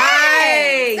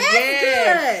 Right. That's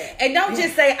good. And don't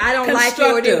just say, I don't like it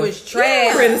or it was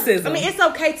trash. Criticism. I mean, it's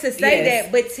okay to say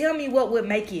that, but tell me what would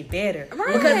make it better.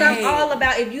 Right. Because I'm all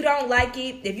about, if you don't like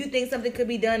it, if you think something could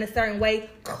be done a certain way,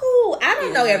 cool. I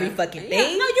don't know every fucking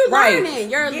thing. Yeah. No, you're learning.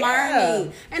 You're Yeah.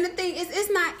 learning. And the thing is, it's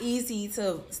not easy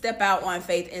to step out on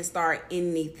faith and start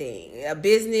anything, a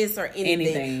business or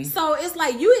anything. So it's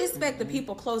like you expect the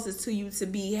people closest to you to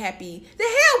be happy. The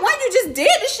hell, when you you just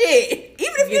did the shit.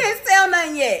 Even if you didn't sell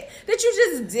nothing yet, that you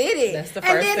just did it. That's the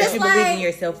first step. You believe in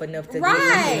yourself enough to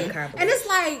right. do it. And it's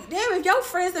like, damn, if your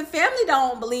friends and family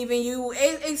don't believe in you,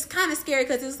 it's kind of scary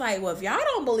because it's like, well, if y'all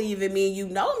don't believe in me, you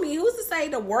know me, who's to say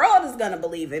the world is going to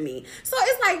believe in me? So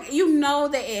it's like, you know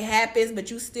that it happens,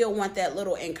 but you still want that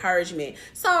little encouragement.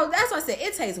 So that's why I said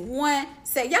it takes one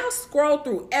set. Y'all scroll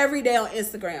through every day on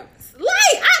Instagram.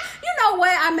 You know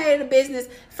what? I made it a business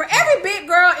for every big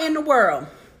girl in the world.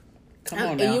 Come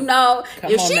on now. And you know,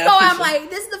 Come if on she now, go out, Keisha. I'm like,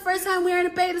 this is the first time wearing a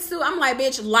bathing suit. I'm like,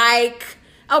 bitch,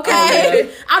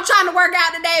 okay. I'm trying to work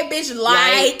out today, bitch.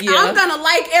 I'm gonna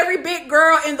like every big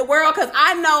girl in the world because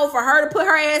I know for her to put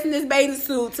her ass in this bathing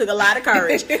suit took a lot of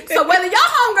courage. So whether your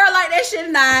homegirl like that shit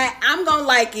or not, I'm gonna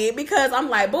like it because I'm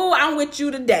like, boo, I'm with you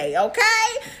today,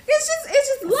 okay? It's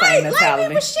just like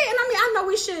people shit. And I mean, I know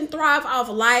we shouldn't thrive off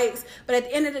likes, but at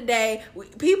the end of the day,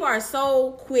 people are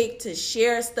so quick to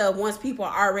share stuff once people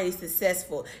are already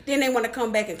successful. Then they want to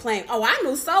come back and claim, oh, I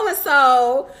knew so and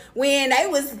so when they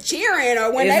was cheering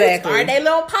or when they started their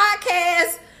little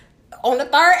podcast on the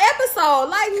 3rd episode.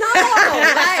 Like, no.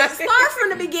 Like, start from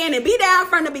the beginning. Be down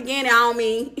from the beginning,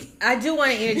 homie. I do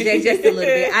want to interject just a little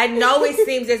bit. I know it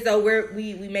seems as though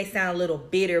we may sound a little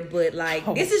bitter, but like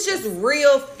this is just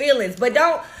real feelings. But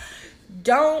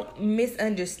don't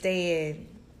misunderstand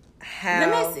how the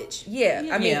message. Yeah.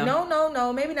 I mean,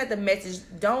 no, maybe not the message.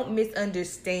 Don't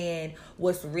misunderstand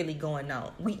what's really going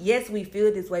on. We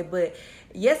feel this way, but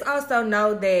also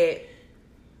know that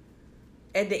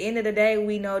at the end of the day,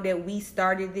 we know that we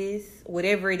started this,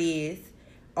 whatever it is,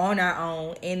 on our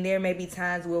own. And there may be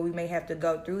times where we may have to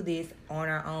go through this on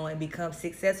our own and become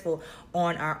successful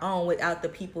on our own without the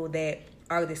people that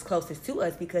are this closest to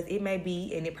us, because it may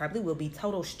be, and it probably will be,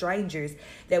 total strangers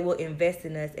that will invest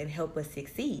in us and help us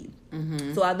succeed.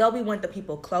 Mm-hmm. So although we want the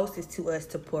people closest to us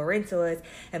to pour into us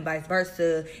and vice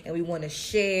versa, and we want to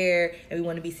share and we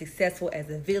want to be successful as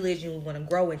a village and we want to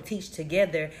grow and teach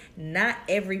together, not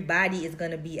everybody is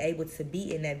going to be able to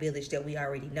be in that village that we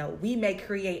already know. We may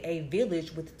create a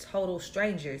village with total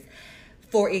strangers.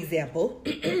 For example,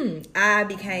 I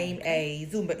became a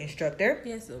Zumba instructor.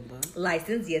 Yes, Zumba.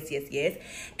 Licensed, yes.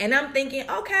 And I'm thinking,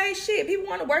 okay, shit, people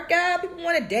want to work out, people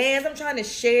want to dance. I'm trying to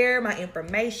share my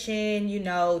information,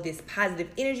 this positive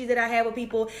energy that I have with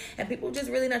people. And people just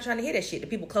really not trying to hear that shit, the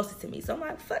people closest to me. So I'm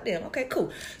like, fuck them. Okay,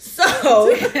 cool.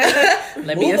 So,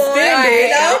 let me extend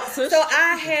it. So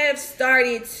I have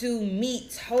started to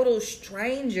meet total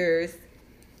strangers.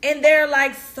 And they're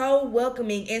like so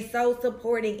welcoming and so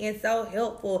supporting and so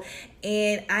helpful.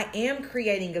 And I am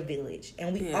creating a village.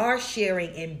 And we are sharing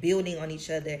and building on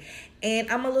each other. And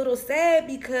I'm a little sad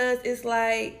because it's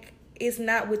like, it's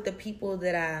not with the people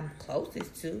that I'm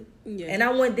closest to. Yeah. And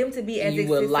I want them to be as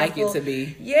successful. You would like it to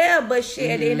be. Yeah, but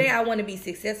shit, at the end of the day, I want to be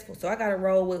successful. So I got to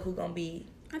roll with who's going to be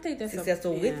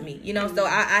successful with me. So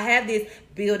I have this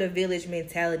build a village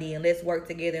mentality, and let's work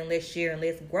together and let's share and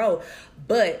let's grow.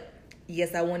 But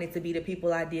yes, I want it to be the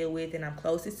people I deal with and I'm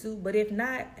closest to. But if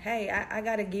not, hey, I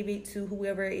got to give it to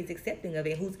whoever is accepting of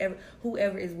it,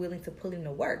 whoever is willing to put in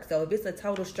the work. So if it's a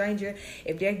total stranger,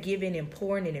 if they're giving and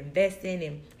pouring and investing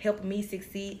and helping me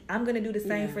succeed, I'm going to do the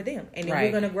same for them. And then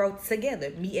we're going to grow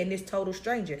together, me and this total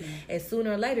stranger. And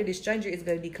sooner or later, this stranger is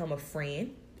going to become a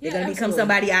friend. They're going to become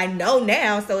somebody I know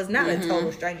now, so it's not a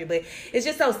total stranger. But it's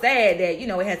just so sad that,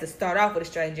 it has to start off with a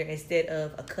stranger instead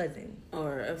of a cousin.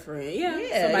 Or a friend.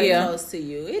 Somebody close to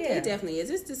you. It definitely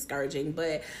is. It's discouraging.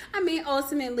 But, I mean,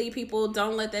 ultimately, people,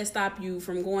 don't let that stop you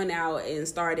from going out and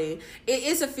starting.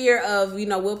 It's a fear of,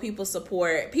 will people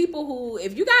support people who,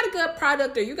 if you got a good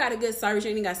product or you got a good service,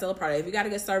 you ain't got to sell a product. If you got a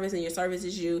good service and your service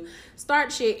is you,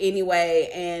 start shit anyway,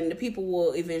 and the people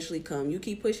will eventually come. You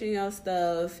keep pushing your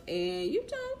stuff, and you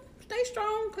don't. Stay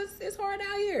strong because it's hard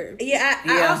out here.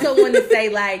 I also want to say,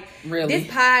 really? This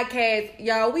podcast,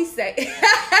 y'all, we say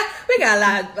we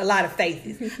got a lot of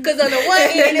faces. Because on the one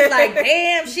end, it's like,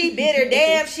 damn, she bitter,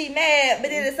 damn, she mad. But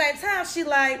then at the same time, she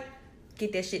like,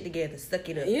 get that shit together, suck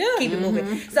it up, keep it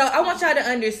moving. So I want y'all to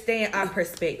understand our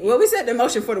perspective. Well, we set the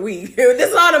emotion for the week. This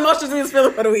is all the emotions we was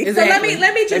feeling for the week. Exactly. So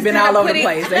let me just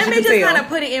kind of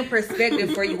put it in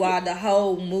perspective for you all, the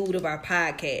whole mood of our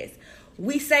podcast.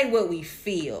 We say what we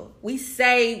feel. We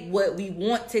say what we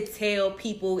want to tell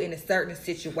people in a certain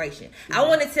situation. I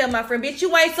want to tell my friend, bitch,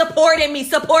 you ain't supporting me.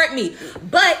 Support me.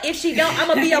 But if she don't, I'm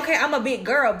going to be okay. I'm a big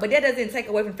girl. But that doesn't take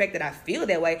away from the fact that I feel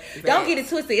that way. Right. Don't get it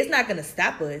twisted. It's not going to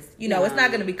stop us. It's not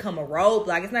going to become a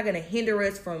roadblock. It's not going to hinder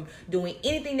us from doing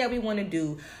anything that we want to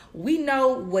do. We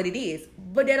know what it is,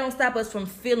 but that don't stop us from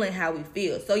feeling how we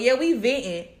feel. So we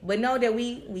venting, but know that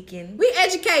we can. We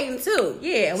educating too.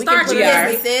 Yeah, and we start can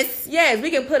your businesses. Yes,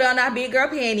 we can put on our big girl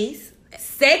panties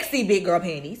sexy big girl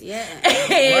panties. Yeah.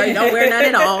 Or you don't wear none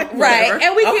at all. Right. Whatever.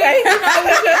 And we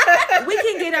can, we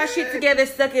can get our shit together,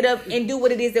 suck it up, and do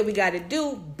what it is that we got to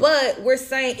do. But we're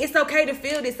saying it's okay to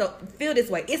feel this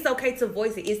way. It's okay to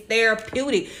voice it. It's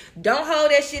therapeutic. Don't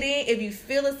hold that shit in. If you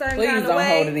feel a certain kind of way, please don't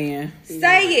hold it in.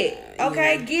 Say it.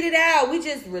 Okay, get it out. We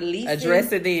just release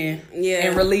Address it then. Yeah.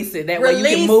 And release it. That way you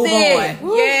can move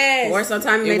on. Yes. Or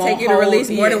sometimes It it may won't take you to hold, release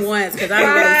more than yes. once because I've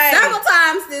done it several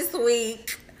times this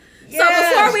week. Yes. So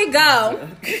before we go,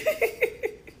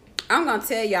 I'm gonna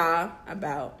tell y'all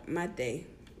about my day,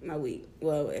 my week.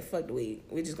 Well, fuck the week.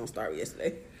 We just gonna start with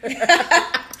yesterday.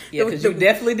 Yeah, because you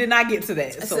definitely did not get to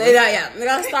that. So yeah, we're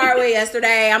gonna start with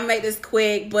yesterday. I'm gonna make this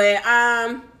quick, but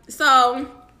so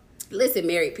listen,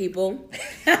 married people.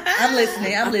 I'm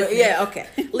listening. Yeah, okay.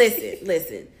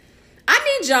 Listen.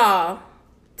 I need y'all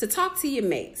to talk to your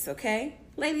mates, okay?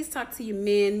 Ladies, talk to your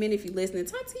men. Men, if you're listening,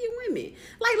 talk to your women.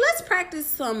 Like, let's practice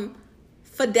some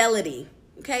fidelity,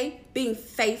 okay? Being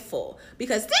faithful.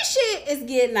 Because this shit is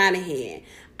getting out of hand.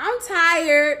 I'm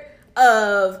tired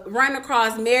of running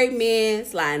across married men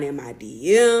sliding in my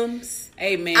DMs.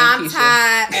 Amen, I'm Keisha.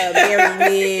 tired of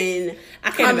married men I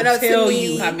can't coming even up tell to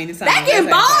me. you how many times They getting that's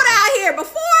bold happened. out here.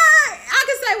 Before, I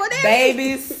can say, well, they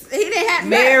Babies, he didn't have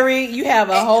married, you have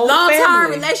a whole long-term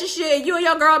family. relationship. You and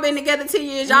your girl been together 10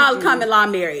 years. Y'all come and law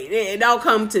married. It don't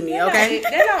come to me, okay?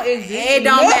 That don't exist. It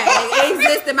don't matter. It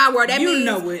exists in my world. That You means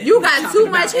know what you you're got talking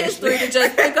too much about, history Ashley. to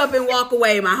just pick up and walk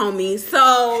away, my homie.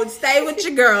 So stay with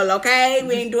your girl, okay?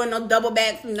 We ain't doing no double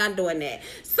backs. We're not doing that.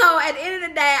 So at the end of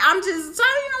the day, I'm just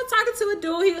talking to a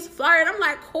dude. He was flirting. I'm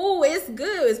like, cool, it's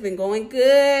good. It's been going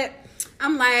good.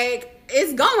 I'm like,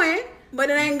 it's going, but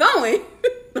it ain't going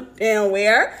damn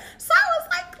where. So I was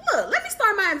like, look, let me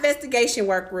start my investigation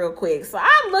work real quick. So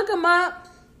I look him up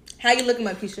How you look him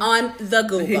up, Keisha? on the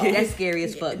Google. That's scary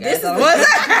as fuck, guys. This is y'all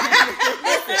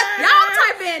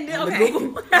type in okay.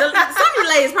 Some of you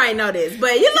ladies probably know this,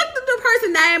 but you looked at the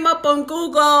person name up on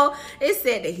Google. It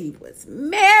said that he was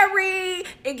married.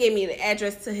 It gave me the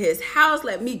address to his house.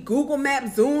 Let me Google Map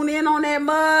zoom in on that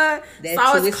mud. That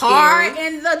Saw too his is car scary.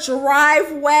 in the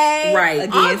driveway. Right.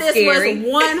 All Again, this scary.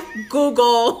 was one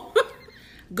Google.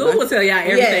 Google will tell y'all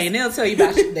everything. Yes. They'll tell you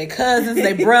about their cousins,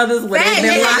 their brothers, where they've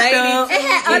been locked up. It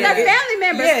had other family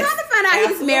members. Yes, Come to find out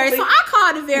he's married. So absolutely. I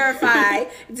called to verify.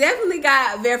 Definitely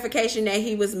got verification that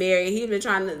he was married. He's been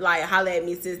trying to like holler at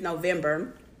me since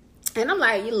November. And I'm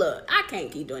like, you look, I can't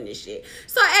keep doing this shit.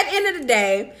 So at the end of the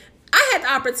day, I had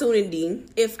the opportunity,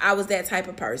 if I was that type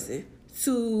of person,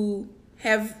 to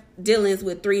have dealings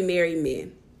with 3 married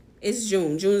men. It's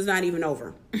June. June's not even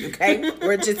over. Okay?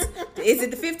 We're just, is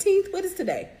it the 15th? What is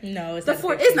today? No, it's The not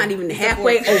 4th. the It's not even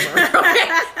halfway over. Okay? 3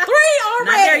 already.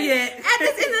 Not there yet. At the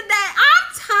end of the day, I'm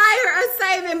tired of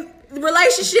saving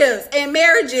relationships and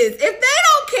marriages. If they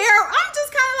don't care, I'm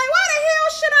just kind of like, why the hell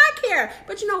should I care?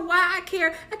 But you know why I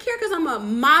care? I care because I'm a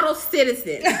model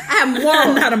citizen. I have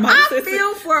morals. Not a model I citizen.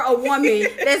 feel for a woman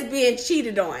that's being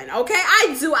cheated on. Okay?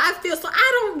 I do. I feel so.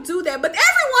 I don't do that. But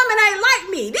every woman ain't like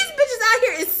me. These bitches out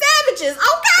here is savages.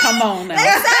 Okay? Come on now. They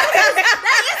savages. They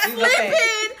is These are facts.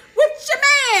 sleeping with your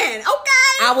man.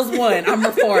 Okay? I was one. I'm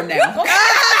reformed now. Come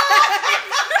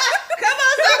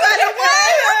on, somebody.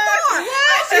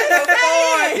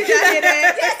 Did y'all hear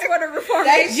that? That's what a reform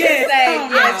They is. should say,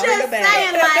 I'm yeah, just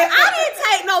saying, like, I didn't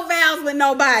take no vows with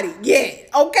nobody yet,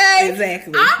 okay?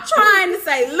 Exactly. I'm trying to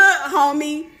say, look,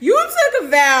 homie, you took a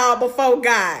vow before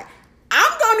God.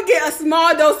 I'm going to get a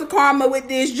small dose of karma with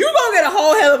this. You're going to get a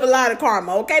whole hell of a lot of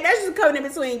karma, okay? That's just coming in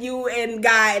between you and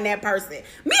God and that person.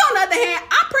 Me, on the other hand,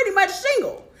 I'm pretty much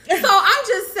single. So I'm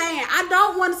just saying, I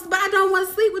don't want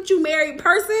to sleep with you, married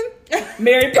person.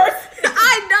 Married person.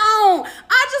 I don't.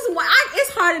 It's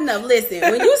hard enough. Listen,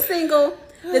 when you single,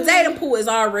 the dating pool is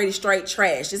already straight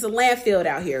trash. It's a landfill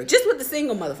out here, just with the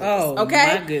single motherfuckers. Oh,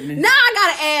 okay? my goodness. Now I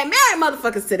gotta add married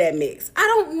motherfuckers to that mix. I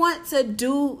don't want to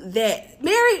do that.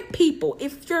 Married people,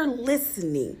 if you're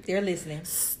listening, They're listening.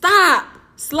 stop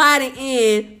sliding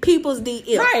in people's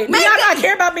DM. Right. Make Y'all that- not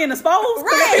care about being exposed.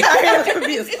 Right. Right. Like,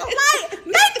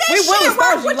 make that We will shit work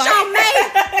expose you, with like- your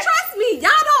mate. Trust me,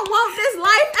 y'all don't want this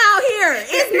life out here.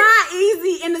 It's not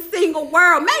easy in the single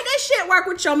world. Make that shit work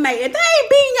with your mate. If they ain't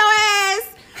beating your ass,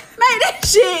 make that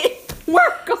shit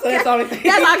work. Okay? So that's the only thing.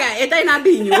 That's all I got. If they not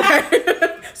beating you, okay?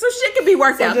 So shit can be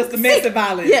worked So out. just domestic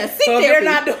violence. Yeah, seek so if they're therapy.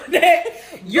 not doing that,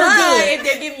 you're But good. if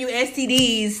they're giving you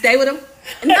STDs, stay with them.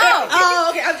 No. Oh,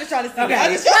 okay. I'm just trying to see. Okay. I'm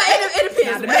just But trying- it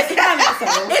depends. domestic violence. So.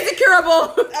 Is it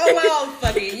curable? Oh well,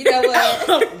 fuck it. You know what?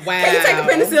 Wow. Can you take a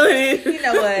penicillin? You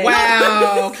know what?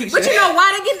 Wow, Keisha. But you know why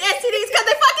they getting STDs? Because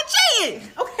they fucking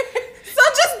cheating. Okay. So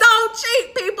just don't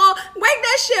cheat, people. Make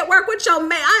that shit work with your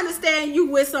man. I understand you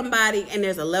with somebody and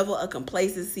there's a level of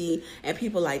complacency and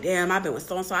people like, damn, I've been with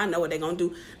so-and-so. I know what they're going to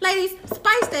do. Ladies,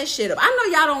 spice that shit up. I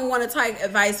know y'all don't want to take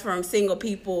advice from single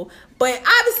people, but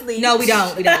obviously. No, we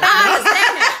don't. We don't. I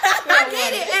understand that. I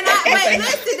get it. But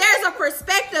listen, there's a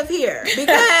perspective here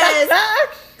because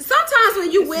sometimes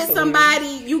when you with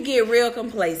somebody, you get real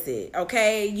complacent,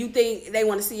 okay? You think they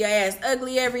want to see your ass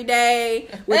ugly every day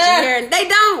with your hair. They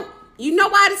don't. You know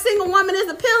why the single woman is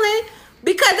appealing?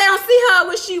 Because they don't see her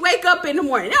when she wake up in the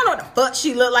morning. They don't know what the fuck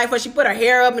she look like when she put her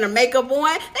hair up and her makeup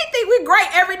on. They think we're great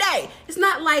every day. It's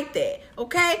not like that,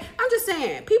 okay? I'm just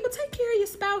saying, people, take care of your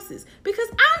spouses. Because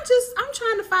I'm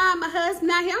trying to find my husband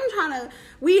out here. I'm trying to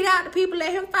weed out the people,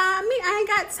 let him find me. I ain't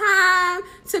got time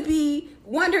to be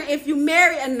wondering if you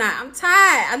married or not. I'm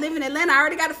tired. I live in Atlanta. I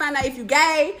already got to find out if you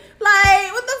gay.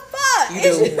 Like, what the fuck?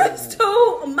 It's just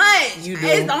too much.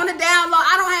 It's on the down low.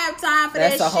 I don't have time for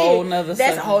that shit. That's a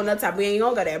whole nother topic. We ain't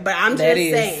gonna go there. But I'm just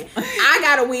saying, I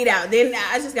gotta weed out. Then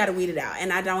I just gotta weed it out.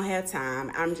 And I don't have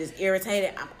time. I'm just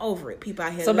irritated. I'm over it. People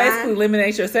out here So basically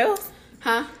eliminate yourselves?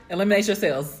 Huh? Eliminate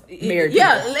yourselves. Married people.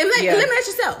 Eliminate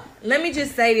yourself. Let me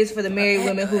just say this for the married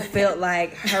women who felt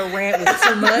like her rant was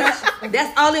too much.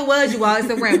 That's all it was, you all. It's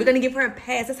a rant. We're gonna give her a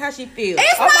pass. That's how she feels.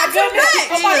 It's not too much.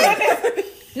 Oh my goodness.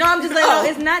 No, I'm just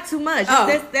letting it's not too much.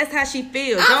 That's how she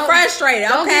feels. I'm frustrated.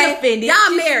 Don't get offended.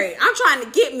 Y'all married. I'm trying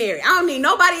to get married. I don't need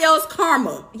nobody else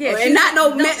karma. Yeah, and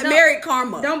not married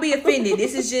karma. Don't be offended.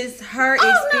 This is just her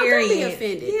experience. No, don't be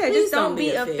offended. Yeah, Please just don't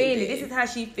be offended. This is how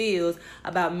she feels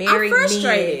about married I'm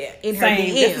frustrated. men in her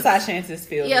DMs. This is how Shantis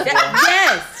feels. Yeah.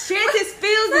 Yes, Shantis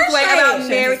feels this way about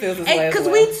married, because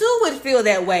we too would feel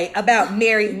that way about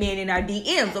married men in our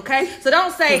DMs. Okay, so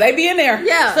don't say they be in there.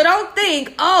 Yeah. So don't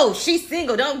think, oh, she's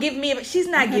single. Don't give me. She's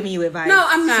not giving you advice. No,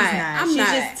 I'm not. She's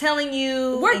just telling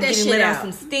you work and that getting shit let out. out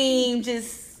some steam.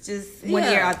 Just one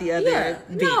ear out the other.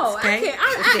 Beats, no, okay? I can't.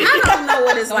 I don't know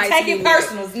what it's like. Take it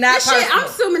personal. It's not personal. I'm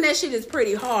assuming that shit is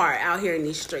pretty hard out here in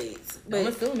these streets. But I'm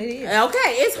assuming it is. Okay,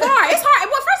 it's hard. It's hard.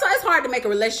 Well, first of all, it's hard to make a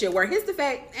relationship work. Here's the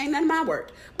fact: ain't none of my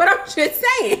work. But I'm just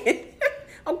saying.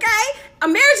 Okay, a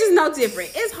marriage is no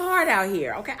different. It's hard out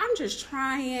here. Okay, I'm just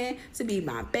trying to be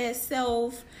my best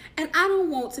self, and I don't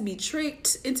want to be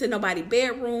tricked into nobody's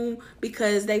bedroom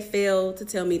because they failed to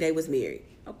tell me they was married.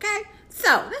 Okay,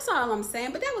 so that's all I'm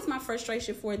saying. But that was my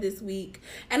frustration for this week.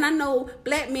 And I know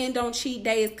Black Men Don't Cheat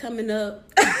Day is coming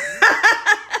up.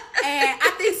 And I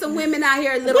think some women out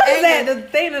here are a little angry. What is that? The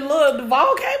thing that Lil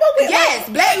Duval came up with? Yes,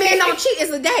 Black Men Don't Cheat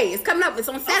is a day. It's coming up. It's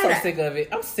on Saturday.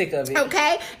 I'm sick of it.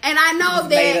 Okay, and I know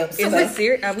that. Is that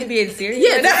serious? Are we being serious?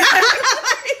 Yeah.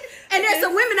 And there's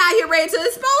some women out here ready to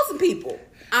expose some people.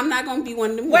 I'm not gonna be one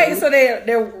of them. Wait, so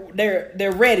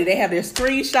they're ready. They have their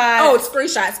screenshots. Oh,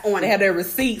 screenshots on. They have their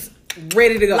receipts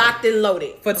ready to go, locked and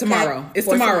loaded for tomorrow. Okay? It's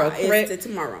tomorrow, correct? It's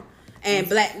tomorrow. And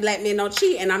black men don't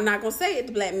cheat. And I'm not gonna say it.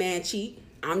 The black man cheat.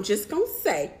 I'm just gonna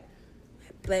say,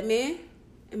 black men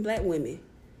and black women,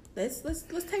 let's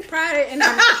take pride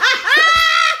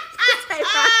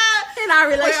in our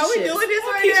relationship. Wait, are we doing this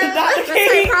right now?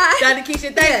 Dr.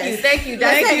 Keisha, thank you,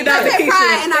 Dr. Keisha. Let's take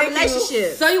pride in our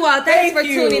relationship. So you all, thanks for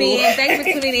tuning in. Thanks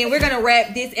for tuning in. We're gonna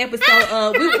wrap this episode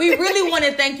up. We really want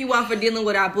to thank you all for dealing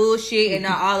with our bullshit and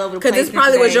all over the place. Because this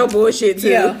probably was your bullshit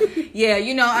too. Yeah.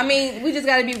 You know, I mean, we just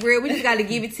gotta be real. We just gotta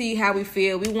give it to you how we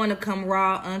feel. We want to come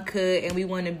raw, uncut, and we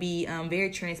want to be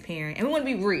very transparent, and we want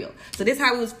to be real. So this is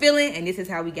how we was feeling, and this is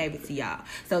how we gave it to y'all.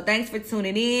 So thanks for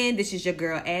tuning in. This is your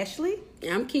girl Ashley.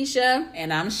 I'm Keisha.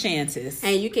 And I'm Shantis.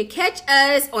 And you can catch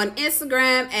us on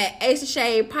Instagram at Ace of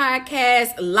Shade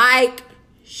Podcast. Like,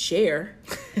 share,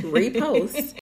 repost.